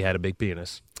just because he had a big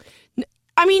penis.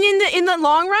 I mean, in the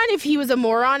long run, if he was a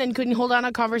moron and couldn't hold on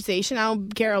a conversation, I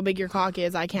don't care how big your cock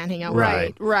is. I can't hang out with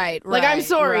Right. you. Right. Like, I'm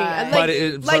sorry. right.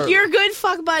 Like, But you're good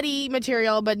fuck buddy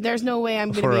material, but there's no way I'm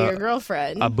going to For be a- your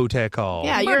girlfriend. A booty call.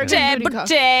 Yeah, you're a good booty call.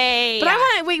 But I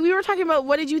want to wait. We were talking about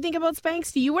what did you think about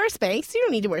Spanx? Do you wear Spanx? You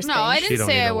don't need to wear Spanx. No, I She didn't don't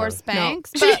say need I to wore wear-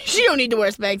 Spanx. No. But, She don't need to wear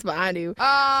Spanx, but I do.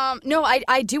 no,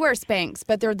 I do wear Spanx,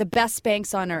 but they're the best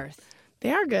Spanx on earth.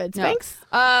 They are good. No.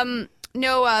 Spanx.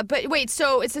 No, but wait,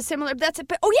 so it's a similar. That's it.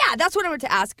 But oh yeah, that's what I wanted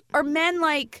to ask. Are men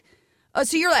like? Oh,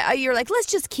 so you're like, let's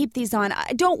just keep these on.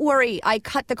 Don't worry, I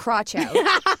cut the crotch out.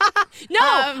 No,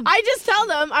 I just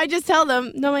tell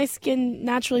them. No, my skin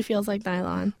naturally feels like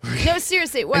nylon. No,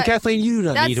 seriously, what? And Kathleen, you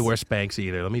don't That's- need to wear Spanx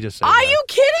either. Let me just say. Are that. you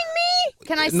kidding me?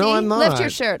 Can I see? No, I'm not. Lift your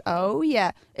shirt. Oh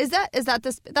yeah, is that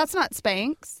this? That's not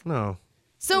Spanx. No.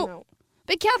 So, No.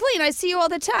 but Kathleen, I see you all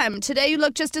the time. Today you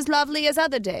look just as lovely as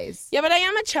other days. Yeah, but I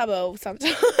am a chubbo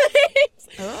sometimes.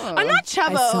 I'm not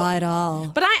chubbo. it all.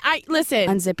 But I listen.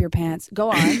 Unzip your pants. Go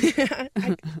on.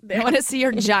 I want to see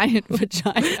your giant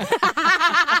vagina.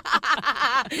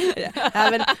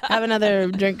 have another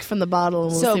drink from the bottle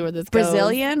and we'll So see where this goes.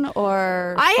 Brazilian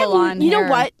or I full-on am. You know hair?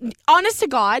 what? Honest to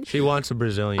God, She wants a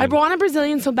Brazilian. I want a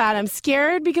Brazilian so bad. I'm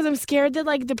scared because I'm scared that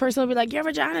like the person will be like, your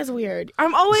vagina's weird.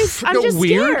 I'm just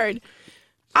Weird? scared.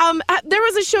 There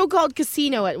was a show called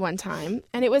Casino at one time,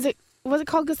 and was it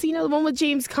called Casino? The one with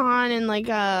James Caan and like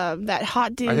that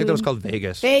hot dude. I think that was called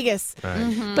Vegas. Vegas. Right.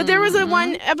 Mm-hmm. But there was a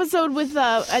one episode with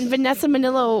and Vanessa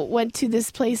Manillo went to this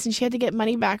place and she had to get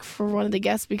money back for one of the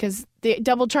guests because they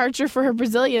double charged her for her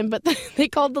Brazilian, but they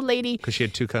called the lady. Because she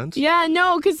had two cunts? Yeah,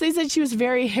 no, because they said she was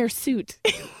very hirsute.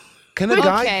 Can a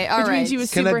guy? Okay, all Which right. means she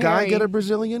was Can super a guy hairy. get a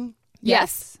Brazilian?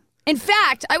 Yes. In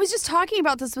fact, I was just talking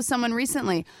about this with someone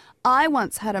recently. I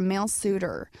once had a male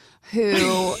suitor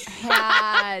who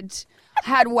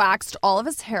had waxed all of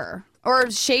his hair or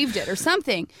shaved it or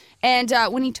something. And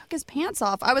when he took his pants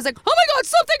off, I was like, "Oh my God,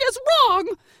 something is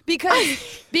wrong!"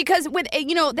 Because with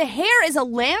the hair is a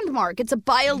landmark. It's a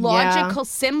biological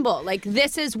symbol. Like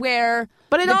this is where.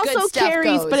 But it the also good stuff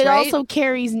carries. goes, But it right? also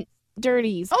carries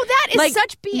dirties. Oh, that is Like,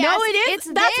 such BS. No, it is. It's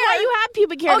That's there. why you have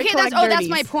pubic hair. Okay, to collect that's dirties.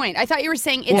 my point. I thought you were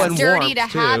saying it's Well, and dirty warmth, to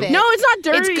have too. it. No, it's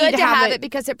not dirty. It's good to have it it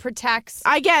because it protects.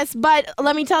 I guess, but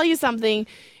let me tell you something.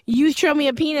 You show me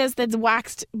a penis that's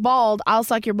waxed bald, I'll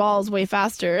suck your balls way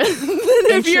faster than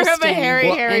if you have a Interesting. hairy,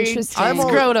 Well, hairy interesting. I'm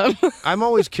always- scrotum. I'm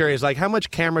always curious, like how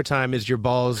much camera time is your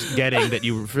balls getting that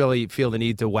you really feel the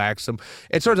need to wax them?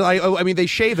 It's sort of like, I mean, they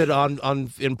shave it on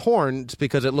in porn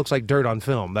because it looks like dirt on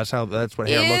film. That's what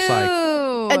hair looks like.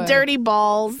 A dirty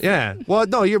balls. Yeah. Well,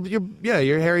 no,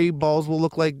 your hairy balls will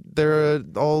look like they're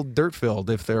all dirt filled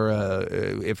if they're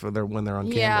when they're on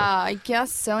camera. Yeah, I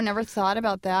guess so. Never thought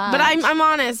about that. But I'm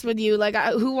honest with you. Like,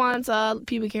 who wants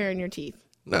pubic hair in your teeth?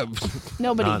 No,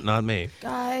 Nobody. not me.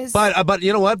 guys. But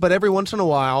you know what? But every once in a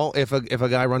while, if a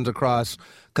guy runs across,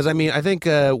 because I mean, I think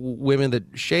women that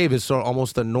shave is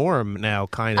almost the norm now,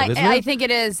 kind of, isn't it? I think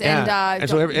it is. Yeah. And, And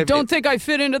so if- don't think I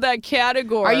fit into that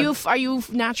category. Are you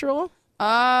natural?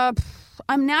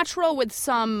 I'm natural with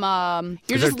some.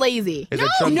 You're Is just there- lazy. Is it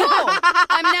some, No,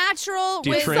 I'm natural Do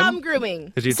you with trim? Some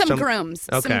grooming. is it some grooms,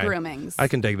 Okay. some groomings. I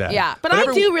can dig that. Yeah. But I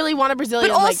every- do really want a Brazilian.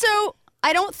 But also,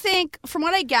 I don't think, from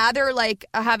what I gather, like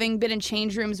having been in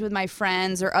change rooms with my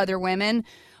friends or other women,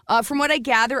 from what I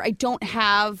gather, I don't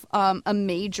have a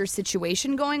major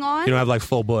situation going on. You don't have like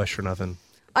full bush or nothing.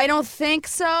 I don't think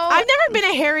so. I've never been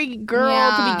a hairy girl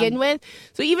Yeah. to begin with.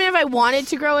 So even if I wanted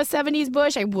to grow a 70s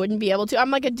bush, I wouldn't be able to.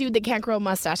 I'm like a dude that can't grow a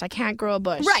mustache. I can't grow a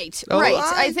bush. Right, Oh, right.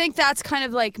 I- I think that's kind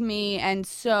of like me, and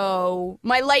so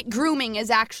my light grooming is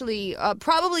actually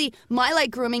probably my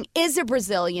light grooming is a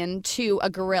Brazilian to a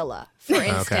gorilla, for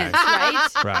instance, right?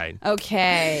 Right.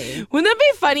 Okay, Wouldn't that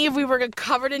be funny if we were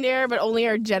covered in hair, but only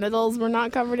our genitals were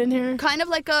not covered in hair? kind of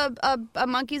like a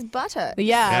monkey's buttock.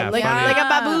 Yeah, Yeah, like funny.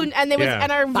 a baboon, and Yeah.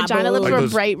 and our vagina lips Like were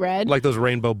those- bright red, Like those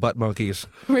rainbow butt monkeys.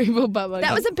 rainbow butt monkey.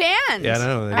 That was a band. Yeah, I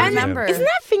know. I It is, remember. Isn't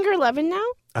that Finger 11 now?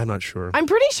 I'm not sure. I'm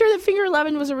pretty sure that Finger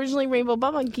 11 was originally Rainbow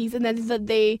Butt Monkeys, and then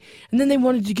they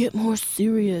wanted to get more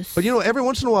serious. But you know, every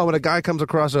once in a while, when a guy comes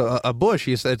across a bush,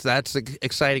 he says that's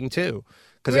exciting too.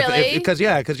 Really? Because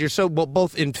you're so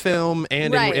both in film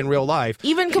and Right. in real life.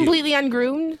 Even completely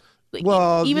ungroomed? Like,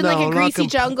 Well, even no, like a not greasy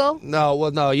jungle? No,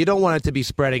 well, no, you don't want it to be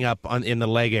spreading up in the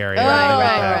leg area. Oh, or anything like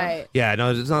right, that. right. Yeah,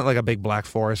 no, it's not like a big black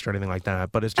forest or anything like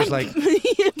that. But it's just like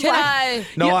Can I?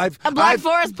 no, a black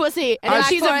forest pussy, and if Black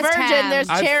she's a forest virgin, ham. there's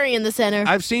cherry in the center.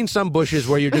 I've seen some bushes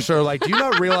where you're just sort of like, do you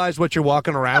not realize what you're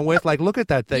walking around with? Like, look at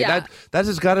that thing. Yeah. That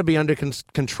has got to be under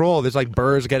control. There's like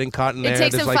birds getting caught in there. It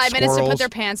takes There's them like 5 minutes to squirrels. put their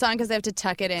pants on because they have to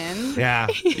tuck it in. Yeah,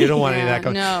 you don't want any of that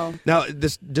going. No. Now,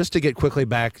 just to get quickly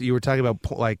back, you were talking about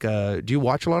do you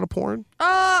watch a lot of porn?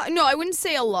 No, I wouldn't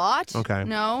say a lot. Okay.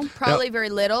 No, probably very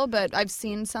little, but I've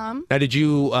seen some. Now, did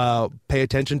you pay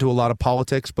attention to a lot of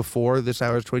politics before this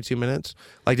hour's 22 minutes?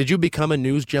 Like, did you become a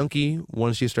news junkie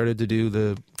once you started to do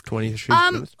the 20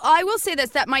 minutes? I will say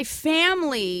this, that my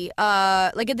family,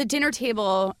 like at the dinner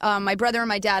table, my brother and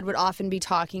my dad would often be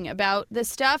talking about this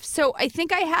stuff. So I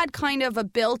think I had kind of a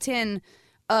built-in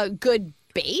good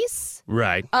base.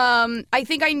 Right. I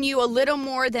think I knew a little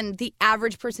more than the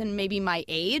average person, maybe my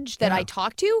age, that I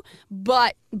talked to,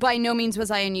 but by no means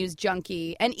was I a news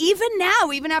junkie. And even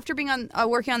now, even after being on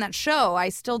working on that show, I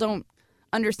still don't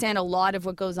understand a lot of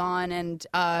what goes on. And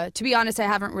to be honest, I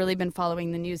haven't really been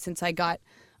following the news since I got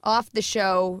off the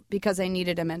show because I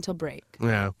needed a mental break.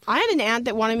 Yeah. I had an aunt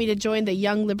that wanted me to join the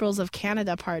Young Liberals of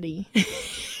Canada party.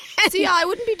 So yeah, I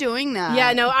wouldn't be doing that.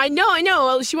 Yeah, no, I know.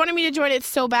 Well, she wanted me to join it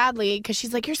so badly because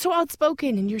she's like, you're so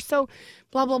outspoken and you're so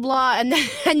blah, blah, blah. And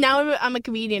now I'm a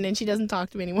comedian and she doesn't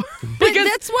talk to me anymore. But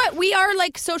that's what we are,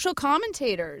 like social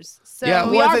commentators. So Yeah,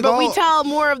 we well, I are, think but we all- tell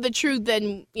more of the truth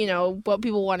than, what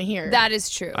people want to hear. that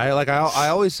is true. I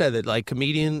always said that like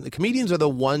comedians are the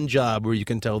one job where you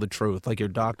can tell the truth. Like your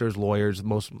doctors, lawyers,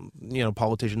 most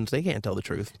politicians, they can't tell the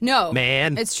truth. no,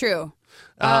 Man. it's true.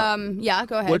 Yeah,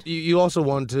 go ahead. What you also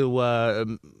want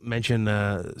to mention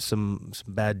some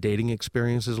bad dating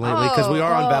experiences lately because we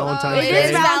are on Valentine's It Day.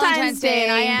 is Valentine's Day,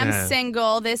 and I am Yeah.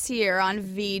 single this year on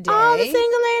V-Day. all the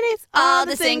single ladies, All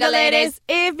the single ladies.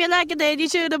 If you like a date, you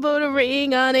should have put a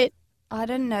ring on it. I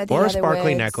didn't know the Or a other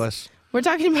sparkly words. necklace. We're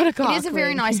talking about a cock It is a very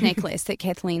ring. nice necklace that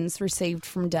Kathleen's received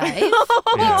from Dave.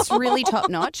 It's really top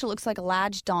notch. It looks like a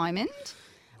large diamond.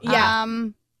 Yeah.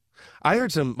 I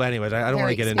heard some. Anyways, I don't want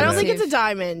to get into I that. don't think it's a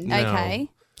diamond. No. Okay.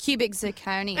 Cubic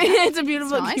zirconia. It's a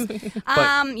beautiful Nice. cubic.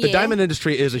 But the yeah. diamond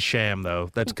industry is a sham,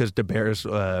 though. That's because De Beers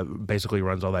basically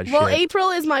runs all that Well, shit. April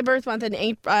is my birth month, and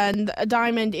a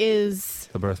diamond is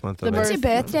The birth month. The of it. birth- What's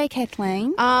your birthday,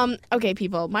 Kathleen? Okay,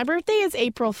 people. My birthday is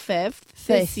April 5th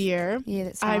this year. Yeah,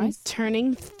 that's I'm nice.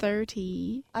 turning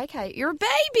 30. Okay, you're a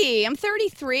baby. I'm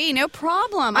 33. No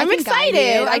problem. I'm I can guide excited.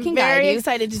 you. I I'm can very guide you.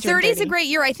 excited to turn 30 is a 30. great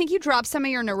year. I think you dropped some of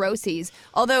your neuroses.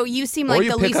 Although you seem Or like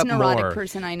you the pick least up neurotic more.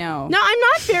 person I know. No, I'm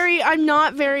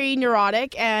not very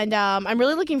neurotic, and I'm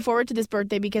really looking forward to this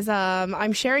birthday because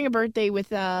I'm sharing a birthday with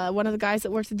one of the guys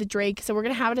that works at the Drake. So we're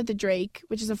gonna have it at the Drake,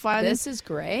 which is a fun This is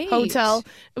great. hotel.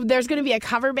 There's gonna be a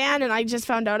cover band, and I just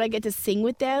found out I get to sing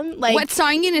with them. Like, What song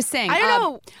are you gonna sing? I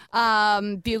don't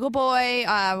know. Bugle Boy.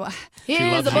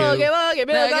 Here's loves a you. boogie, boogie, boogie,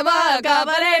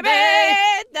 baby.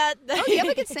 Oh, you have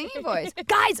a good singing voice.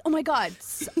 Guys, oh my God.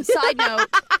 Side note.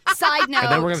 And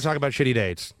then we're going to talk about shitty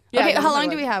dates. Yeah, Okay, that's how what long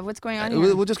I do we want. have? What's going on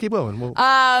here? We'll just keep going. We'll,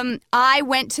 I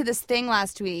went to this thing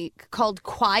last week called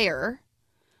Choir.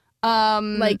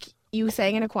 Like you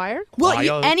sang in a choir? Well,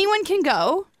 Choir. anyone can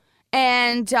go,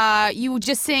 and you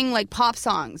just sing like pop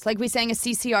songs. Like we sang a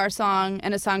CCR song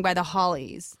and a song by the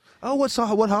Hollies. oh, what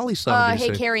Holly song did you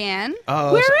Hey sing? Carrie Ann.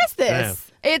 Oh, Where is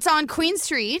this? It's on Queen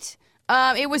Street.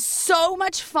 It was so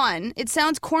much fun. It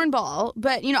sounds cornball,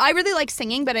 but I really like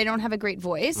singing, but I don't have a great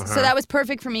voice, so that was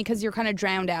perfect for me because you're kind of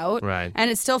drowned out, Right. And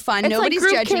it's still fun. It's like Nobody's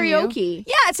group judging karaoke. you.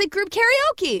 Yeah, it's like group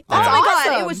karaoke. That's oh my god,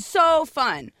 awesome. it was so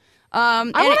fun. I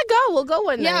want to go. We'll go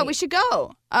one Yeah, night. we should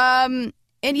go.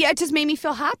 And yeah, it just made me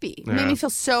feel happy. It made me feel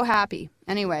so happy.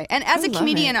 Anyway, and as a love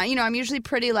comedian, I'm usually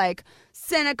pretty like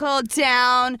cynical,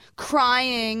 down,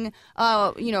 crying,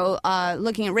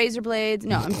 looking at razor blades.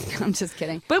 No, I'm just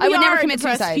kidding. But I we would never are commit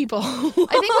depressed suicide. people. I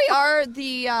think we are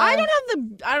the. I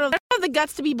don't have the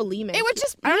guts to be bulimic. It would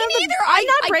just. I don't me have the- neither. I'm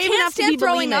not I brave can't enough to stand be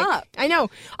throwing bulimic. up. I know.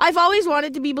 I've always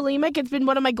wanted to be bulimic. It's been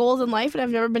one of my goals in life, and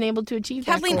I've never been able to achieve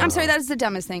that. Kathleen, goal. I'm sorry. That is the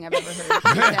dumbest thing I've ever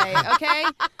heard you say. Okay.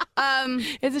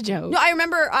 It's a joke. No, I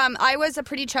remember I was a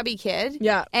pretty chubby kid.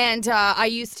 Yeah. And I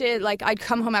used to, I'd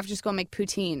come home after school and make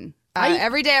poutine.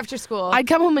 Every day after school. I'd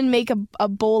come home and make a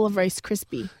bowl of Rice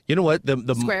Krispie. You know what?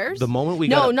 The Squares? The moment we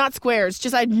No, got not squares.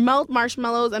 Just I'd melt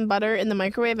marshmallows and butter in the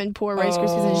microwave and pour Rice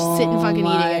Krispies and just sit and fucking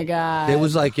eat it. God. it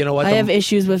was like, you know what? I The- have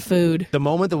issues with food. The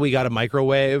moment that we got a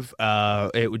microwave,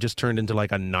 it would just turned into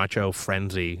like a nacho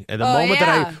frenzy. And the Oh, moment that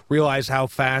I yeah. realized how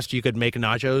fast you could make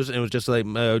nachos, and it was just like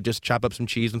just chop up some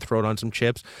cheese and throw it on some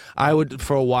chips. I would,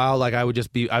 for a while, I would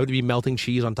be melting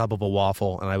cheese on top of a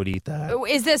waffle, and I would eat that.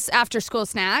 Is this after school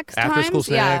snacks? After school times?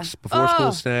 Yeah. snacks, before school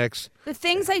Oh, snacks. The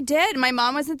things I did. My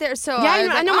mom wasn't there, so Yeah, I was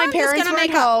I like, know my I'm just parents gonna were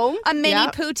make at home. a mini Yeah.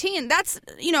 poutine. That's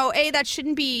that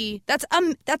shouldn't be. That's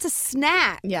a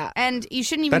snack. Yeah. and you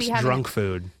shouldn't even That's be having drunk it.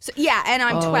 food. So, yeah, and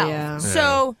I'm 12. yeah.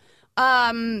 So,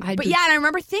 I'd but be- yeah, and I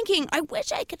remember thinking, I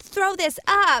wish I could throw this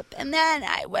up, and then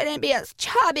I wouldn't be as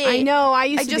chubby. I know. I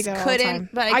used I to just think that all the couldn't, time.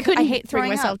 but I couldn't hate bring throwing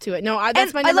myself up. to it. No, that's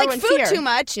And my I number like one food fear. too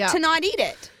much Yeah. to not eat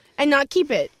it. and not keep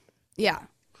it. Yeah.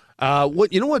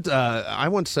 What you know? What I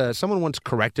once someone once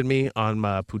corrected me on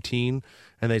poutine,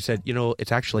 and they said,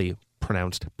 it's actually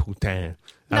pronounced poutin.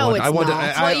 No, it's not.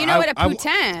 Well, you know what a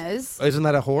poutin is. Isn't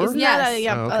that a whore? Isn't Yes.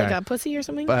 that Oh, okay. like a pussy or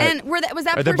something? But And was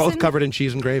that they're person? both covered in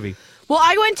cheese and gravy. Well,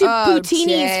 I went to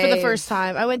Poutini's for the Dave. first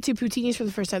time. I went to Poutini's for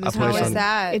the first time. This place how on-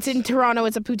 that? It's in Toronto.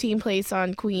 It's a poutine place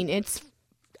on Queen. It's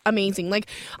amazing. Like,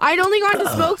 I'd only gone to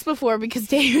Smokes before because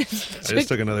Dave I just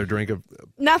took another drink of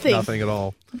nothing. nothing at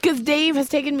all. Because Dave has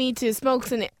taken me to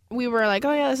Smokes and we were like,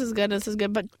 oh yeah, this is good.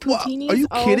 But Poutini's, are you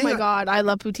oh kidding? my god, I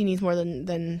love Poutini's more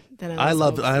than I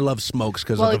love Smokes. smokes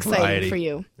because Well, of the exciting variety. for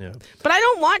you. Yeah. But I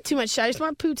don't want too much shit. I just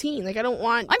want poutine. Like, I don't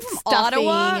want I'm from stuffing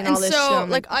Ottawa, and all this so shit.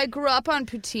 like I grew up on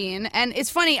poutine, and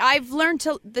it's funny. I've learned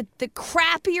to the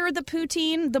crappier the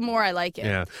poutine, the more I like it.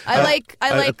 Yeah. I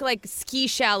like ski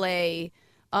chalet,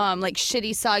 like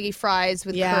shitty soggy fries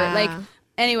with Yeah. curd. Like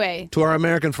anyway, To our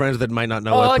American friends that might not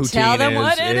know Oh, what poutine tell them is,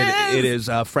 what it is. It is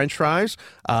French fries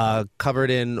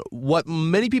covered in what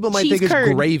many people might Cheese think curd.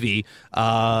 is gravy.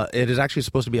 It is actually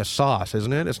supposed to be a sauce,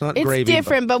 isn't it? It's not it's gravy.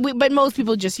 different, but most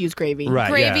people just use gravy.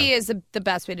 Right. gravy yeah. is the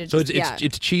best way to. So just,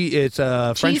 it's cheese. It's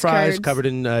French Cheese fries curds. covered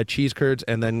in cheese curds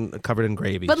and then covered in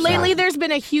gravy. But So- lately, there's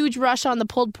been a huge rush on the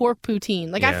pulled pork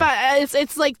poutine. Like, I Yeah. find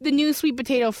it's like the new sweet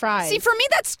potato fries. See, for me,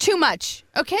 that's too much.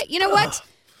 Okay, you know what?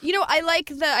 I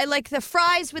like the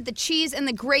fries with the cheese and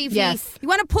the gravy. Yes. You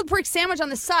want a pulled pork sandwich on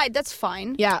the side? That's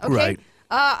fine. Yeah. Okay. Right.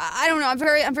 I don't know.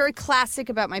 I'm very classic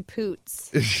about my poots.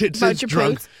 it's about your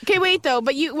drunk. poots. Okay, wait though.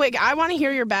 But I want to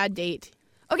hear your bad date.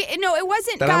 Okay, no, it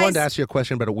wasn't, Then guys. I wanted to ask you a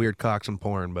question about a weird cocks and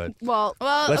porn, but Well,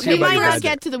 Let's we hear about might your not guys.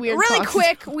 get to the weird really cocks.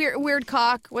 quick, weird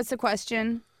cock. What's the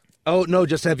question? oh no,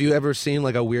 just have you ever seen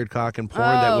like a weird cock in porn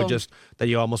that would Oh. just that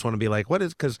you almost want to be like, what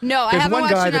is? Because No, I there's haven't one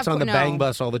watched guy enough that's on the no. bang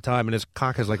bus all the time, and his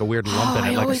cock has like a weird lump in it, I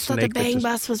like a always thought the snake. that bang just-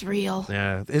 bus was real.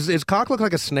 Yeah, his cock looked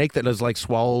like a snake that has like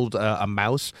swallowed a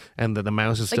mouse, and the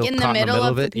mouse is Like still in the caught middle, in the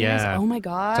middle of it. the penis? Yeah, Oh my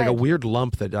god. it's like a weird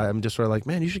lump that I'm just sort of like,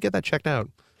 man, you should get that checked out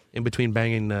in between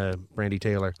banging Brandy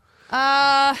Taylor,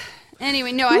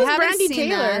 Anyway, no, Who's I haven't Brandy seen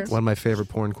Taylor? that. one of my favorite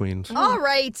porn queens. All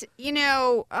right,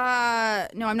 no,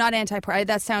 I'm not anti-porn.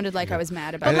 That sounded like I was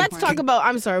mad about But it. let's talk about.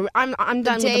 I'm sorry. I'm done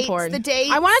with the dates, porn. the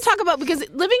dates. I want to talk about because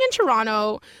living in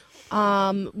Toronto,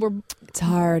 It's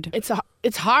hard.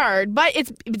 it's hard, but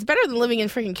it's better than living in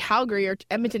freaking Calgary or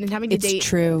Edmonton and having to date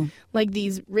true. like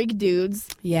these rig dudes.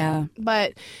 Yeah.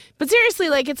 But seriously,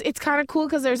 like it's kind of cool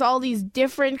because there's all these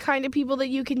different kind of people that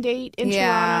you can date in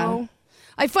Yeah. Toronto.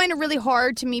 I find it really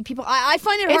hard to meet people. I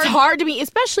find it hard. It's hard to meet,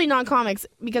 especially non-comics,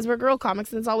 because we're girl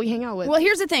comics and it's all we hang out with. Well,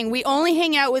 here's the thing. We only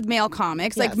hang out with male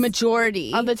comics, like Yes.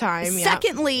 majority. Of the time, yeah.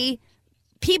 Secondly,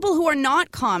 people who are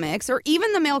not comics, or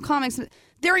even the male comics,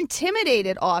 they're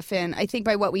intimidated often, I think,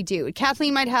 by what we do.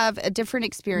 Kathleen might have a different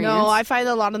experience. No, I find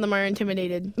a lot of them are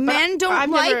intimidated. But Men don't I've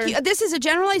like never- you. This is a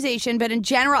generalization, but in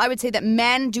general, I would say that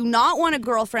men do not want a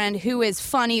girlfriend who is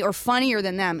funny or funnier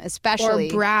than them, especially.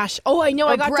 or brash. Oh, I know.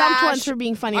 I Or got dumped brash, once for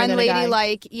being funnier than a guy.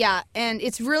 unladylike. Yeah, and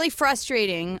it's really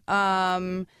frustrating.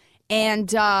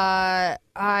 And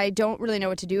I don't really know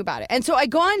what to do about it. And so I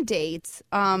go on dates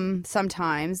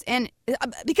sometimes, and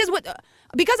because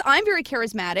I'm very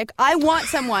charismatic, I want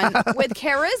someone with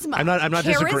charisma. I'm not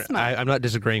disagreeing. charisma. I'm not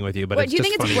disagreeing with you, but What, it's do you just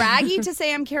think it's funny. braggy to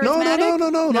say I'm No, charismatic?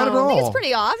 not at I all. think it's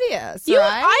pretty obvious, You,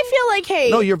 right? I feel like, hey,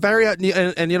 No, you're very,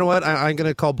 and you know what? I'm going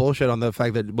to call bullshit on the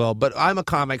fact that, but I'm a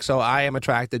comic, so I am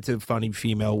attracted to funny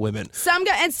female women. Some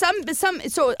guy and some.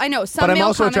 So I know some. But I'm male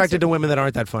also comics attracted are- to women that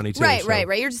aren't that funny too. Right, so. right.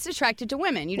 You're just attracted to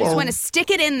women. You just Well- want to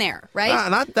stick it in there, right?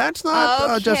 That's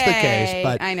not just the case. Okay.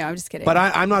 But I know. I'm just kidding. But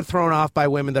I'm not thrown off by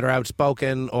women that are outspoken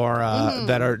or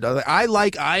that are.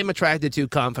 I'm attracted to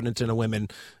confidence in a woman,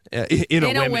 in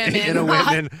a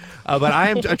woman. But I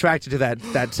am attracted to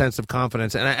that sense of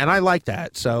confidence, and I like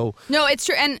that. So No, it's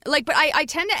true. And but I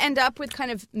tend to end up with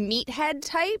kind of meathead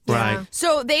types. Right.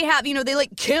 So they have, they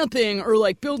like camping or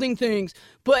like building things,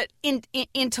 but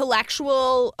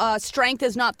intellectual strength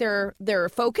is not their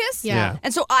focus. Yeah.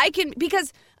 And so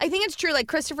because I think it's true, like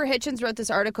Christopher Hitchens wrote this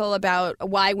article about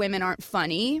why women aren't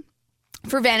funny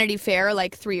for Vanity Fair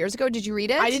like 3 years ago. Did you read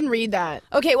it? I didn't read that.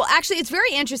 Okay, well, actually, it's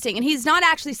very interesting, and he's not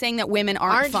actually saying that women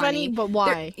aren't funny, but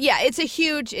why? It's a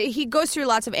huge. He goes through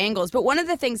lots of angles, but one of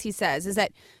the things he says is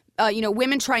that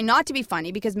women try not to be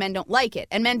funny because men don't like it,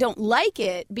 and men don't like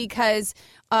it because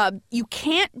you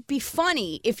can't be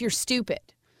funny if you're stupid.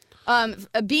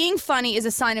 Being funny is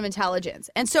a sign of intelligence,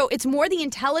 and so it's more the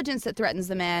intelligence that threatens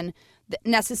the man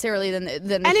necessarily than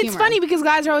the And it's humor. funny because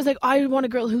guys are always like, I want a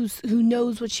girl who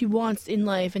knows what she wants in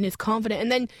life and is confident. And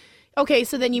then, okay,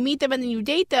 so then you meet them and then you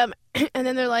date them, and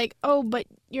then they're like, oh, but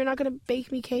you're not going to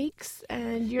bake me cakes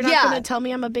and you're not Yeah. going to tell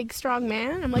me I'm a big, strong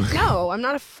man? I'm like, no, I'm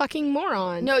not a fucking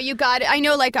moron. No, you got it. I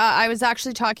know, like, I was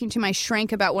actually talking to my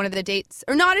shrink about one of the dates,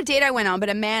 or not a date I went on, but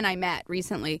a man I met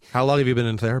recently, how long have you been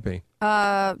in therapy?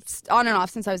 on and off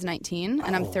since I was 19,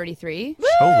 and I'm 33.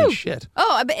 Holy shit!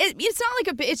 Oh, but it's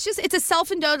not like it's a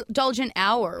self-indulgent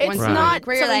hour. It's once a not week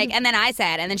where you're something- like, and then I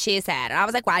said, and then she said, and I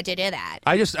was like, why'd you do that?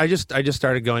 I just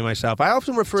started going myself. I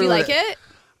often refer Do you to like it?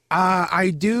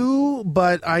 I do,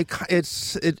 but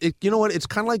it's you know what? It's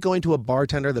kind of like going to a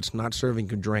bartender that's not serving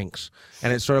you drinks,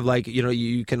 and it's sort of like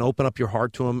you can open up your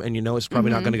heart to him, and it's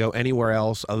probably not going to go anywhere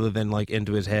else other than like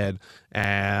into his head.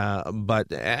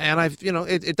 But I've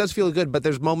it does feel good, but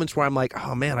there's moments where I'm like,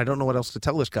 oh man, I don't know what else to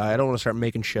tell this guy. I don't want to start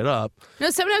making shit up. No,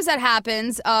 sometimes that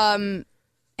happens. And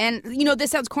this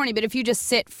sounds corny, but if you just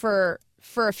sit for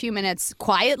a few minutes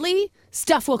quietly,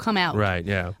 stuff will come out. Right?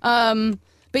 Yeah.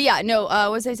 But yeah, no. I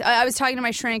was talking to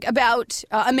my shrink about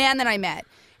a man that I met,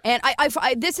 and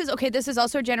this is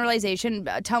also a generalization.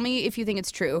 Tell me if you think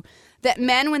it's true that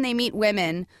men, when they meet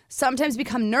women, sometimes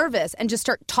become nervous and just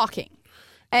start talking,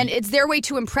 and it's their way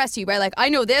to impress you by like, I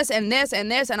know this and this and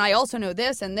this, and I also know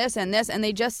this and this and this, and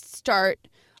they just start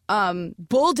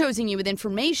bulldozing you with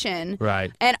information.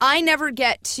 Right. And I never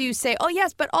get to say, oh,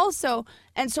 yes, but also.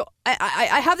 And so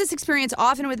I have this experience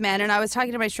often with men, and I was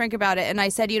talking to my shrink about it, and I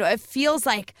said, it feels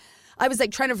like, I was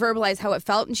like trying to verbalize how it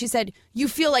felt, and she said, you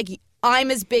feel like I'm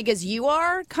as big as you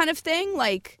are kind of thing?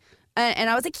 Like, and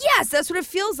I was like, yes, that's what it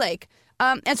feels like.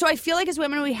 And so I feel like as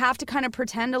women, we have to kind of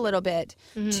pretend a little bit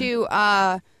to,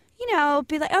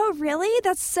 be like, oh, really?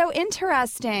 That's so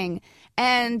interesting.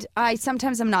 And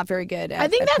sometimes I'm not very good at I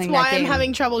think at that's playing why that I'm game.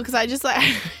 having trouble because I just like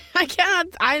I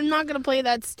can't. I'm not gonna play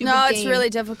that stupid No, game. it's really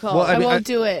difficult. Well, I, I mean, won't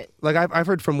do it. Like I've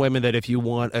heard from women that if you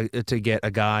want to get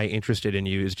a guy interested in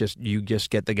you, is you just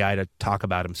get the guy to talk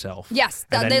about himself. Yes,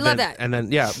 And they then- love that. And then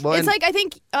well, It's and- like, I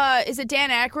think, is it Dan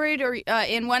Aykroyd or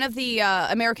in one of the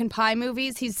American Pie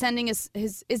movies, he's sending is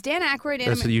Dan Aykroyd in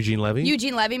that's Eugene Levy.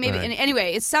 Eugene Levy, maybe. Right. And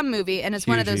anyway, it's some movie, and it's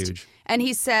one of those. Huge. And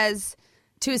he says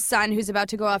to his son, who's about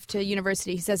to go off to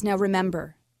university, he says, "Now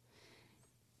remember,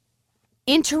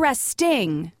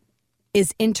 interesting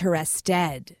is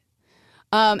interested."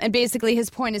 And basically, his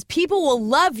point is, people will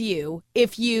love you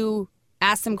if you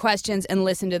ask them questions and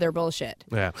listen to their bullshit.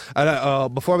 Yeah.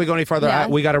 Before we go any further, Yeah.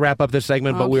 we got to wrap up this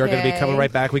segment, but we are going to be Okay. coming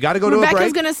right back. We got to go to a Rebecca's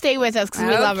break. gonna stay with us because we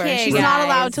love her. Okay, She's not guys.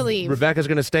 allowed to leave. Rebecca's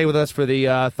going to stay with us for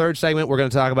the third segment. We're going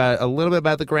to talk about a little bit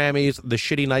about the Grammys, the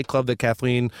shitty nightclub that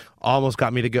Kathleen almost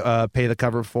got me to go, pay the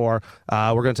cover for.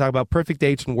 We're going to talk about perfect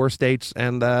dates and worst dates,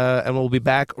 and we'll be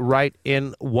back right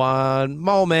in one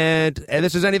moment. And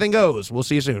this is Anything Goes. We'll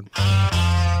see you soon.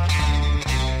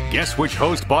 Guess which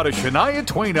host bought a Shania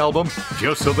Twain album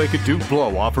just so they could do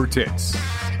blow off her tits?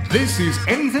 This is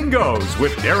Anything Goes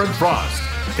with Darren Frost,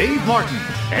 Dave Martin,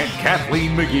 and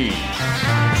Kathleen McGee.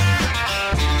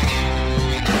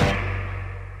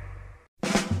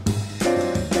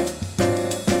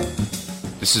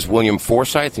 This is William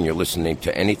Forsythe, and you're listening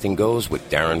to Anything Goes with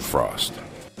Darren Frost.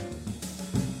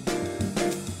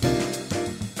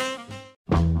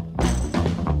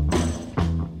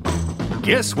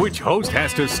 Guess which host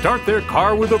has to start their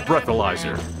car with a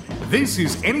breathalyzer? This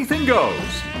is Anything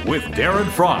Goes with Darren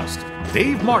Frost,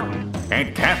 Dave Martin,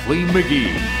 and Kathleen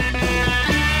McGee.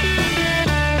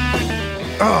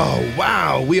 Oh,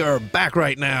 wow. We are back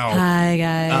right now. Hi,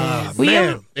 guys.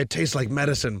 Man, it tastes like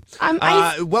medicine. Welcome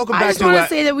I back just to want to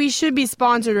say that we should be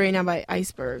sponsored right now by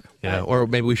Iceberg. yeah, or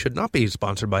maybe we should not be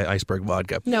sponsored by Iceberg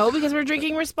Vodka. No, because we're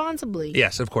drinking responsibly.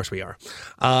 Yes, of course we are.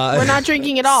 We're not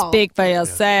drinking at all. Speak for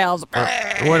yourselves.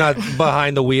 We're not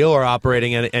behind the wheel or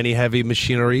operating any heavy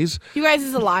machineries. You guys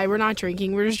is a lie. We're not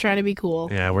drinking. We're just trying to be cool.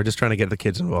 Yeah, we're just trying to get the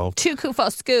kids involved. Too cool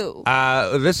for school.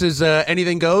 This is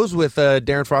Anything Goes with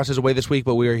Darren Frost is away this week,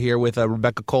 but we are here with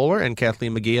Rebecca Kohler and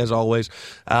Kathleen McGee as always.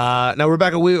 Now,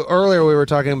 Rebecca, earlier we were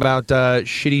talking about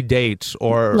shitty dates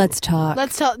or Let's talk.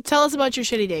 Let's tell us about your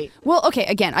shitty date. Well, okay,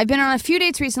 again, I've been on a few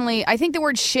dates recently. I think the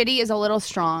word shitty is a little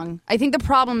strong. I think the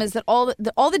problem is that all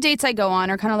the dates I go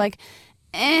on are kind of like,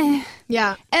 eh.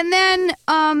 Yeah. And then,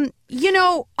 I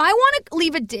want to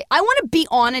leave a date. I want to be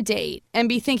on a date and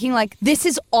be thinking like, this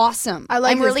is awesome. I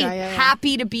like I'm this really guy, yeah.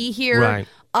 happy to be here. Right.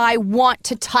 I want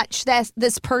to touch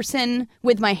this person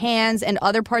with my hands and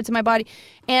other parts of my body.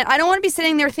 And I don't want to be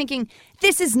sitting there thinking,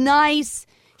 this is nice.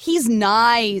 He's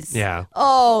nice. Yeah.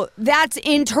 Oh, that's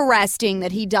interesting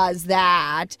that he does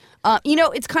that.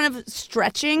 It's kind of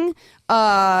stretching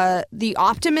the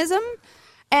optimism.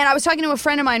 And I was talking to a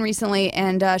friend of mine recently,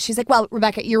 and she's like, well,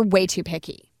 Rebecca, you're way too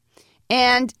picky.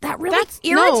 And that really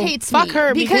irritates me. fuck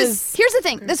her, because here's the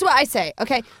thing. This is what I say,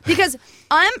 okay? Because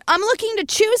I'm looking to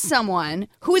choose someone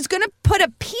who is going to put a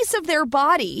piece of their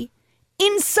body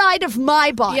inside of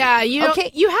my body. Yeah, you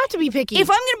have to be picky. If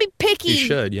I'm going to be picky you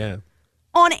should, yeah.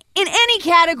 in any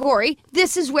category,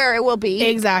 this is where it will be.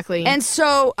 Exactly. And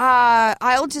so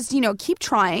I'll just, keep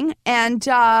trying. And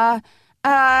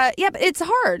but it's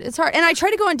hard. It's hard. And I try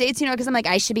to go on dates, because I'm like,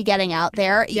 I should be getting out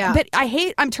there. Yeah. But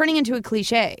I'm turning into a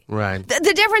cliche. Right.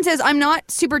 The difference is I'm not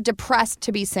super depressed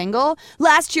to be single.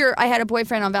 Last year, I had a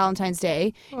boyfriend on Valentine's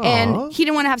Day, and he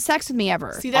didn't want to have sex with me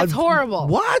ever. See, that's horrible.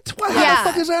 What? How yeah. the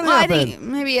fuck does that well, happen? I think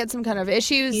maybe he had some kind of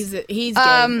issues. He's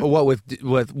gay. What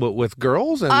with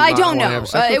girls? And I not don't wanna know. have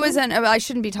sex with It was them? I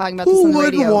shouldn't be talking about this Who on the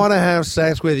wouldn't radio. want to have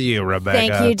sex with you, Rebecca?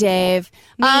 Thank you, Dave.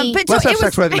 But Let's so have it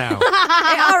sex was, with now.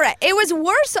 all right. It was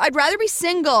worse. I'd rather be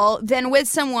single than with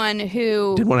someone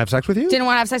who Didn't want to have sex with you? didn't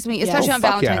want to have sex with me, especially Oh, on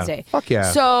fuck Valentine's yeah. Day. Fuck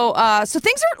yeah. So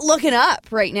things are looking up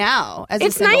right now as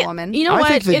It's a single nice. woman. You know I what?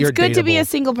 think that It's you're good to be a dateable.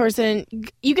 single person.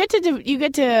 You get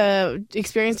to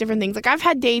experience different things. Like I've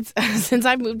had dates since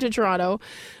I moved to Toronto.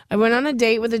 I went on a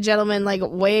date with a gentleman like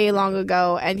way long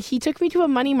ago, and he took me to a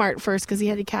Money Mart first because he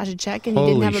had to cash a check and he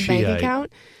didn't Holy have a bank shite.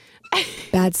 account.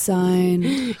 Bad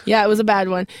sign. Yeah, it was a bad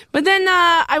one. But then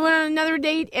I went on another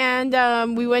date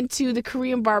and we went to the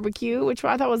Korean barbecue, which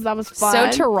I thought was fun.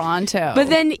 So Toronto. But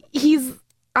then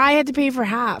I had to pay for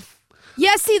half.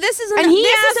 yeah, see, this is And he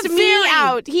asked me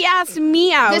out. He asked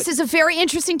me out. This is a very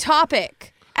interesting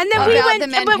topic. And then we About went. the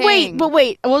men But paying.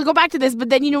 wait. We'll go back to this. But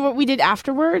then you know what we did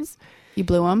afterwards? You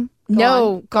blew him?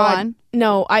 No, Go God, on.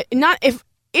 no.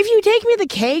 if you take me to the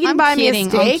keg and I'm buy kidding, me a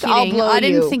steak, I'm I'll kidding. blow I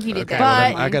didn't you. think you did Okay, that. well,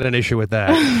 then But- I got an issue with that.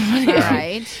 All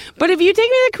right. But if you take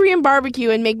me to Korean barbecue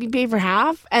and make me pay for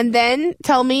half, and then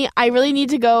tell me I really need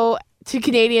to go to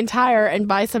Canadian Tire and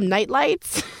buy some night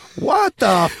lights. What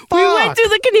the fuck? We went to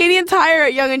the Canadian Tire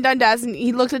at Yonge and Dundas, and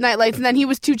he looked at night lights, and then he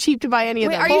was too cheap to buy any of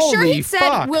Wait, them. are you sure Holy he said,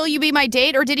 fuck. will you be my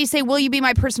date? Or did he say, will you be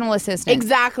my personal assistant?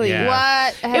 Exactly. Yeah.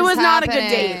 What? It was not a good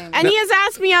date. happening? And he has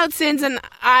asked me out since, and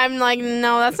I'm like,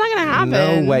 no, that's not going to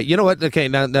happen. No way. You know what? Okay,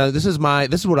 now this is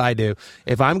what I do.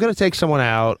 If I'm going to take someone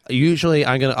out, usually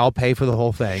I'll pay for the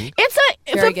whole thing.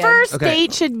 It's Very a good. first Okay.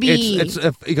 date should be. It's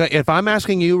if I'm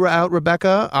asking you out,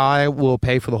 Rebecca, I will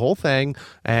pay for the whole thing,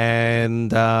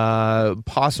 and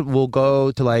possibly we'll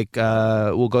go to like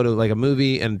a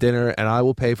movie and dinner, and I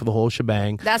will pay for the whole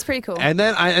shebang. That's pretty cool. And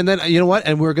then you know what?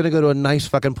 And we're gonna go to a nice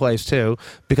fucking place too,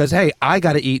 because hey, I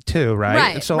got to eat too, right?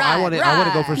 Right, And so right, I want to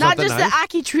go for not something just nice. the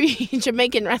Aki Tree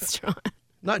Jamaican restaurant.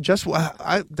 Not just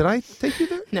did I take you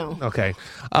there? No. Okay.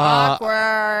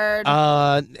 Awkward.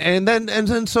 And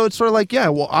then so it's sort of like, yeah,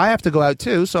 well, I have to go out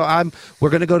too. So we're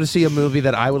going to go to see a movie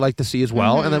that I would like to see as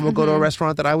well, and then we'll go to a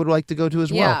restaurant that I would like to go to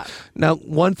as well. Yeah. Now,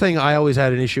 one thing I always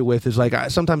had an issue with is like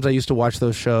sometimes I used to watch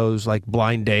those shows like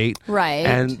Blind Date, Right.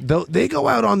 And they go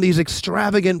out on these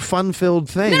extravagant, fun-filled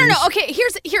things. No. Okay,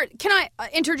 here. Can I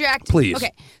interject? Please.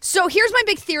 Okay, so here's my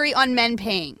big theory on men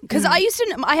paying. Because I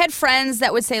had friends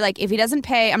that would say, like, if he doesn't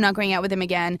pay, I'm not going out with him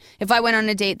again. If I went on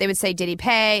a date, they would say, did he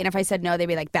pay? And if I said no, they'd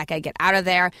be like, Becca, get out of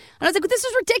there. And I was like, this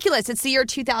is ridiculous. It's the year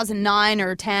 2009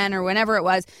 or 10 or whenever it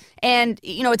was. And,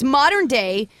 it's modern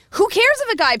day. Who cares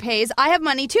if a guy pays? I have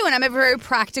money too, and I'm a very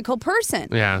practical person.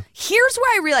 Yeah. Here's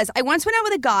where I realized I once went out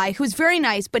with a guy who was very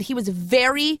nice, but he was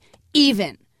very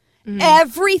even.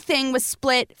 Everything was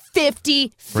split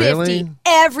 50-50. Really?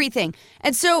 Everything.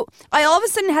 And so I all of a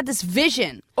sudden had this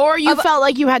vision. Or you felt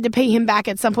like you had to pay him back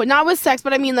at some point. Not with sex,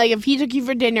 but I mean, like, if he took you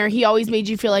for dinner, he always made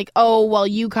you feel like, oh, well,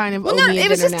 you kind of owe No, me a it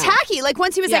was dinner just now. tacky. Like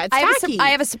once he was Yeah, like, it's tacky. I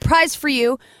have a surprise for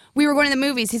you. We were going to the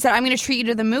movies. He said, I'm going to treat you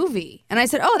to the movie. And I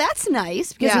said, oh, that's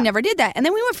nice, because he Yeah. never did that. And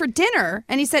then we went for dinner,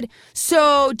 and he said,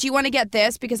 so do you want to get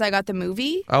this because I got the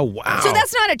movie? Oh wow. So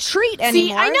that's not a treat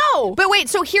anymore. I know. But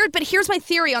wait, here's my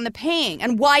theory on the paying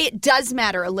and why it does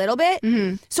matter a little bit.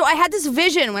 Mm-hmm. So I had this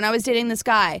vision when I was dating this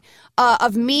guy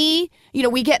of me,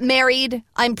 we get married,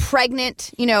 I'm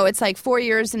pregnant, it's like 4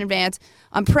 years in advance,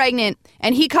 I'm pregnant,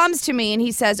 and he comes to me and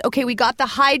he says, okay, we got the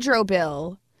hydro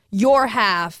bill, your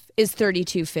half is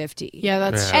 $32.50. Yeah,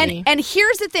 that's Yeah. shitty. And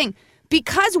here's the thing.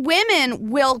 Because women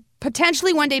will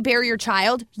potentially one day bury your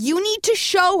child, you need to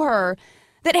show her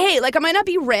that, hey, like I might not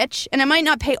be rich and I might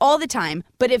not pay all the time,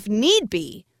 but if need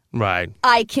be, right.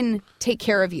 I can take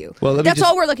care of you. Well, That's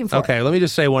all we're looking for. Okay, let me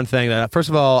just say one thing. First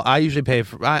of all, I usually pay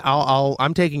for.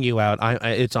 I'm taking you out.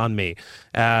 It's on me.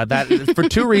 That for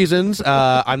two reasons.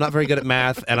 I'm not very good at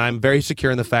math, and I'm very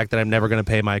secure in the fact that I'm never going to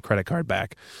pay my credit card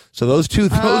back. So those are See two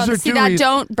that? reasons.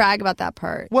 Don't brag about that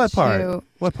part. What part? too.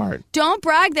 What part? Don't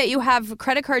brag that you have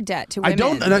credit card debt to I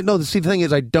women. don't. No, see, the thing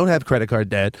is, I don't have credit card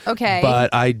debt. Okay. But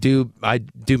I do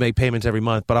make payments every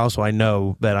month. But also, I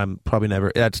know that I'm probably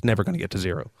never. That's never going to get to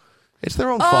zero. It's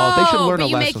their own fault. They should learn but a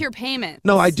you lesson. make your payments.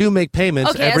 No, I do make payments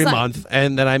Okay, every as long- month,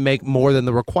 and then I make more than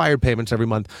the required payments every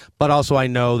month. But also, I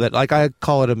know that, like, I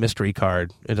call it a mystery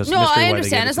card. It is No, mystery I why they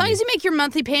understand. gave it As to long me. as you make your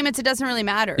monthly payments, it doesn't really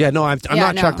matter. Yeah, no, I'm Yeah,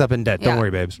 not no. chucked up in debt. Don't Yeah.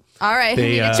 worry, babes. All right. The, we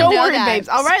need to Don't know worry, that. babes.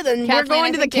 All right, then we're Kathleen, going I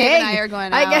to the think Dave keg. and I are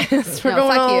going I out. guess we're No, going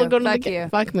fuck all you. going to Fuck the you.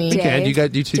 keg. Fuck me. Dave. Okay,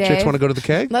 you two chicks Dave. want to go to the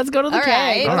keg? Let's go to the All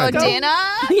keg. right. All right, For go. dinner.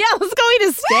 Yeah, let's go eat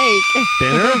a steak.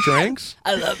 Dinner, drinks.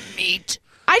 I love meat.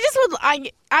 I just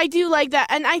would. I do like that,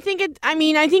 and I think it. I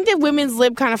mean, I think that women's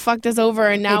lib kind of fucked us over,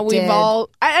 and now It we've did. all.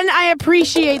 And I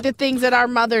appreciate the things that our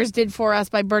mothers did for us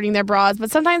by burning their bras, but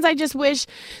sometimes I just wish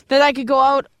that I could go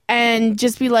out and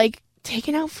just be like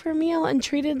taken out for a meal and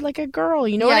treated like a girl.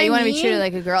 You know what I mean? you want to be treated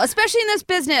like a girl, especially in this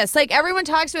business. Like everyone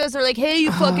talks to us, they're like, "Hey,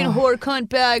 you fucking whore, cunt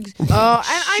bags." Oh, and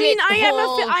I mean,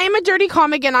 Shithole. I am a dirty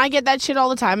comic, and I get that shit all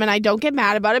the time, and I don't get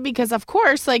mad about it because, of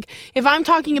course, like if I'm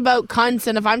talking about cunts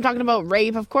and if I'm talking about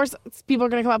rape, of course, people are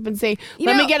gonna come up and say,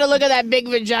 "Let me get a look at that big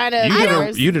vagina." of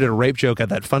yours." You did a rape joke at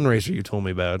that fundraiser you told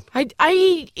me about.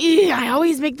 I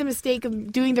always make the mistake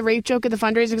of doing the rape joke at the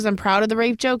fundraiser because I'm proud of the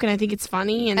rape joke and I think it's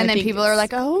funny. And And I then think people are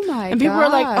like, "Oh my god!" and people are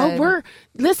like, "Oh,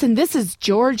 listen, this is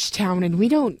Georgetown, and we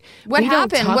don't." What we don't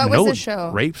happened? talk- What was No the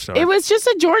show? rape star. It was just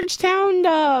a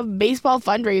Georgetown baseball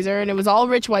fundraiser, and it was all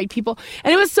rich white people.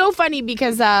 And it was so funny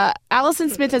because Allison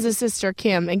Smith has a sister,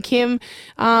 Kim, and Kim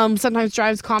sometimes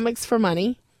drives comics for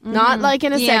money, not like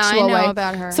in a Yeah, I sexual know way.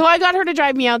 about her. So I got her to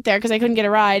drive me out there because I couldn't get a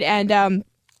ride, and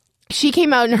she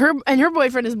came out and her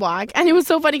boyfriend is black, and it was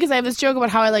so funny because I have this joke about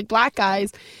how I like black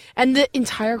guys, and the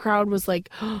entire crowd was like,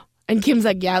 and Kim's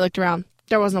like, yeah, I looked around.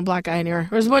 There wasn't a black guy anywhere.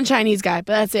 There was one Chinese guy,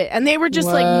 but that's it. And they were just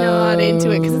like not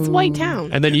into it because it's white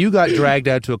town. And then you got dragged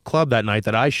out to a club that night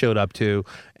that I showed up to,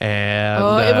 and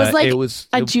it was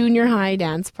like a junior high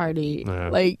dance party.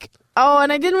 And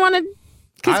I didn't want to,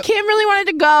 because Kim really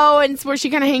wanted to go, and it's where she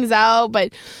kind of hangs out.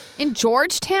 But in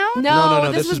Georgetown?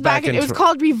 No, this was back in. It was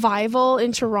called Revival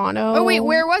in Toronto. Oh wait,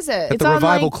 where was it? At the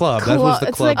Revival Club. That was the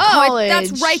it's club. Like college.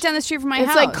 That's right down the street from my house.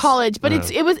 It's like college, but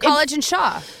it was College and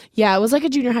Shaw. Yeah, it was like a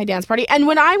junior high dance party. And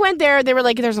when I went there, they were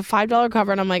like, "There's a $5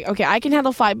 cover," and I'm like, "Okay, I can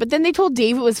handle $5." But then they told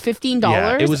Dave it was $15.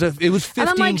 Yeah, it was $15 and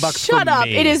I'm like, bucks. Shut for up!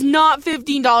 me. It is not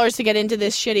 $15 to get into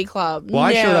this shitty club. Well,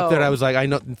 I showed up there. And I was like, I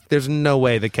know there's no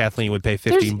way that Kathleen would pay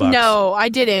 $15. No, I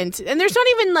didn't. And there's not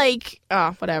even like,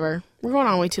 whatever. We're going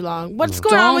on way too long. What's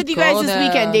going on with you guys this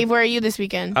weekend? Dave, where are you this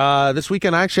weekend? This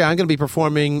weekend, actually, I'm going to be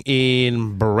performing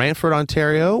in Brantford,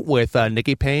 Ontario with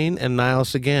Nikki Payne and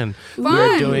Niles again.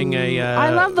 We're doing I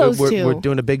love those two. We're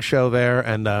doing a big show there,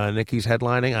 and Nikki's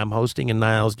headlining. I'm hosting, and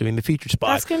Niles doing the feature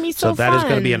spot. That's going to be so fun. That is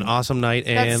going to be an awesome night.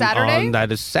 That's Saturday?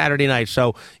 That is Saturday night.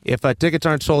 So if tickets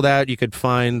aren't sold out, you could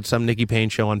find some Nikki Payne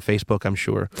show on Facebook, I'm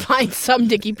sure. Find some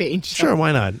Nikki Payne show. Sure,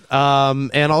 why not?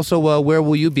 And also, where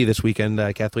will you be this weekend,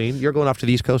 Kathleen? You're going off to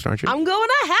the East Coast, aren't you? I'm going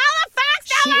to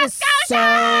Halifax, She is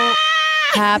so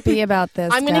happy about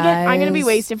this. I'm gonna be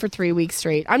wasted for 3 weeks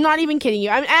straight. I'm not even kidding you.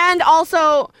 And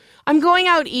also, I'm going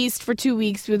out east for 2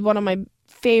 weeks with one of my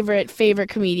favorite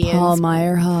comedians, Paul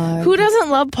Meyerhog. Who doesn't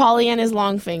love Paulie and his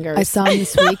long fingers? I saw him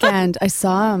this weekend. I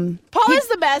saw him. Paul is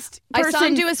the best person. I saw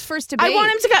him do his first debate. I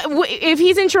want him to go. If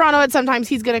he's in Toronto at sometimes,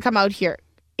 he's gonna come out here.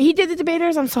 He did the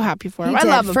debaters. I'm so happy for him. I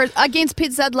love him. Against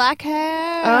Pete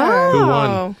Zedlacher. Oh. Who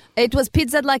won? It was Pete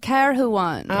Zedlacher who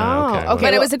won. Oh, okay.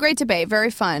 But it was a great debate.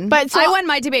 Very fun. But so I won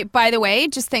my debate, by the way.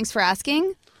 Just thanks for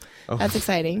asking. That's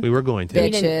exciting. We were going to.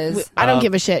 Bitches. I don't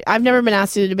give a shit. I've never been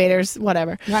asked to do debaters.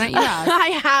 Whatever. Why don't you ask? I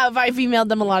have. I've emailed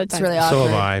them a lot of times. It's really awkward. So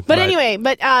have I. But anyway,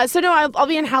 I'll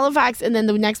be in Halifax, and then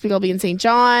the next week I'll be in St.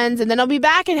 John's, and then I'll be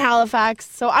back in Halifax.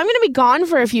 So I'm going to be gone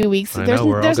for a few weeks.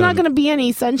 There's not going to be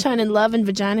any sunshine and love and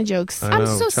vagina jokes. I'm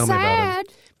so sad.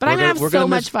 But I'm going to have so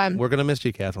much fun. We're going to miss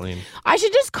you, Kathleen. I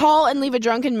should just call and leave a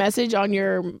drunken message on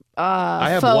your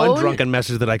I have phone. one drunken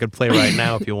message that I could play right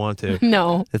now if you want to.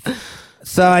 No.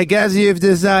 So I guess you've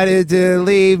decided to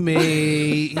leave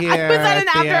me here. I was at an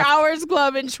after-hours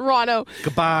club in Toronto.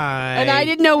 Goodbye. And I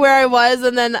didn't know where I was,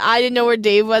 and then I didn't know where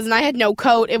Dave was, and I had no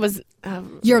coat. It was...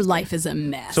 Your life is a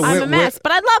mess. So I'm a mess,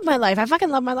 but I love my life. I fucking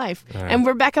love my life. Right. And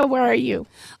Rebecca, where are you?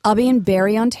 I'll be in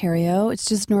Barrie, Ontario. It's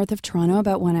just north of Toronto,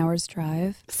 about 1 hour's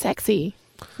drive. Sexy.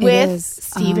 With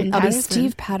Stephen Patterson. I'll be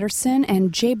Steve Patterson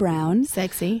and Jay Brown.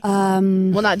 Sexy.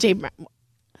 Well, not Jay Brown.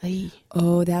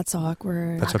 Oh, that's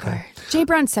awkward. That's okay. Jay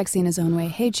Brown's sexy in his own way.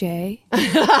 Hey, Jay.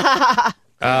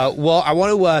 Well, I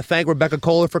want to thank Rebecca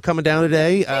Kohler for coming down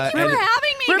today. Thanks for having me,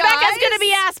 Rebecca's going to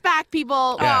be asked back,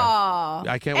 people. Yeah.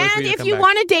 I can't wait for and you to come if you back.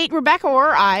 want to date Rebecca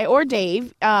or I or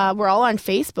Dave, we're all on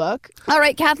Facebook. All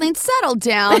right, Kathleen, settle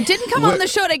down. Didn't come on the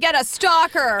show to get a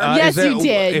stalker. Yes, you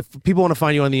did. If people want to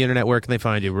find you on the internet, where can they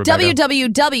find you, Rebecca?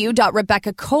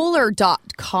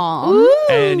 www.RebeccaKohler.com. Ooh.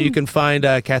 And you can find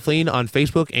Kathleen on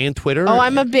Facebook and Twitter. Oh,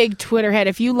 I'm a big Twitter head.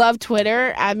 If you love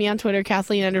Twitter, add me on Twitter,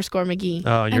 Kathleen_McGee.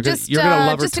 Oh, and you're going to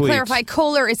love her just to tweets. clarify,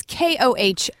 Kohler is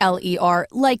Kohler,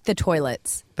 like the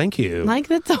toilets. Thank you. Like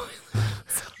the toilet.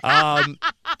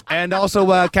 And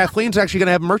also, Kathleen's actually going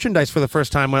to have merchandise for the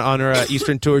first time on her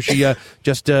Eastern tour. She I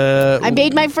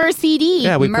made my first CD.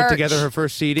 Yeah, we Merch. put together her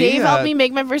first CD. Dave helped me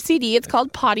make my first CD. It's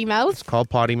called Potty Mouth. It's called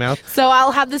Potty Mouth. So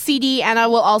I'll have the CD, and I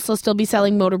will also still be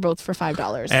selling motorboats for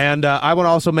 $5. And I want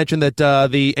to also mention that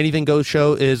the Anything Goes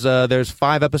show is there's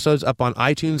 5 episodes up on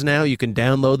iTunes now. You can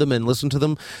download them and listen to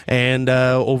them. And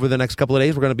over the next couple of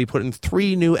days, we're going to be putting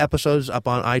 3 new episodes up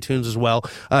on iTunes as well.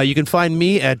 You can find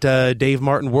me at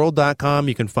DaveMartinWorld.com.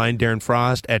 You can find Darren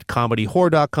Frost at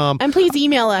ComedyWhore.com. And please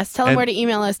email us. Tell them where to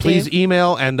email us, Please Dave.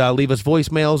 email and leave us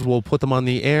voicemails. We'll put them on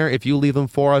the air if you leave them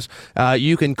for us.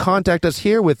 You can contact us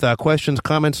here with questions,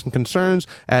 comments, and concerns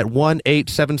at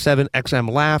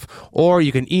 1-877-XM-LAUGH, or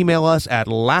you can email us at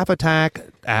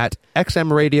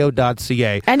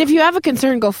laughattack@xmradio.ca. And if you have a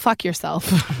concern, go fuck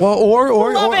yourself.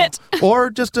 Well, Love it. or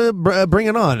just bring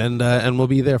it on, and we'll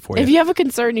be there for you. If you have a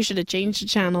concern, you should have changed the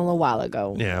channel a while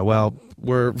ago. Yeah, well,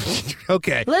 we're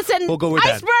okay. Listen, we'll go with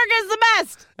that. Iceberg is the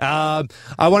best. I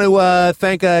want to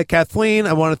thank Kathleen.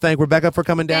 I want to thank Rebecca for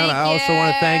coming down. I also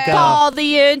want to thank Paul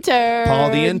the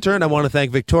intern. I want to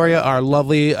thank Victoria, our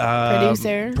lovely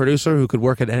producer who could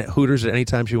work at Hooters at any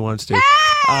time she wants to.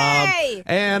 Hey!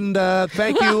 And thank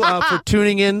thank you for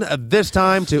tuning in this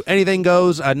time to Anything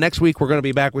Goes. Next week, we're going to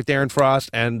be back with Darren Frost,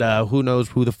 and who knows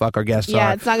who the fuck our guests are.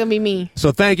 Yeah, it's not going to be me.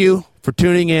 So thank you for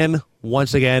tuning in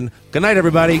once again. Good night,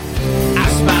 everybody.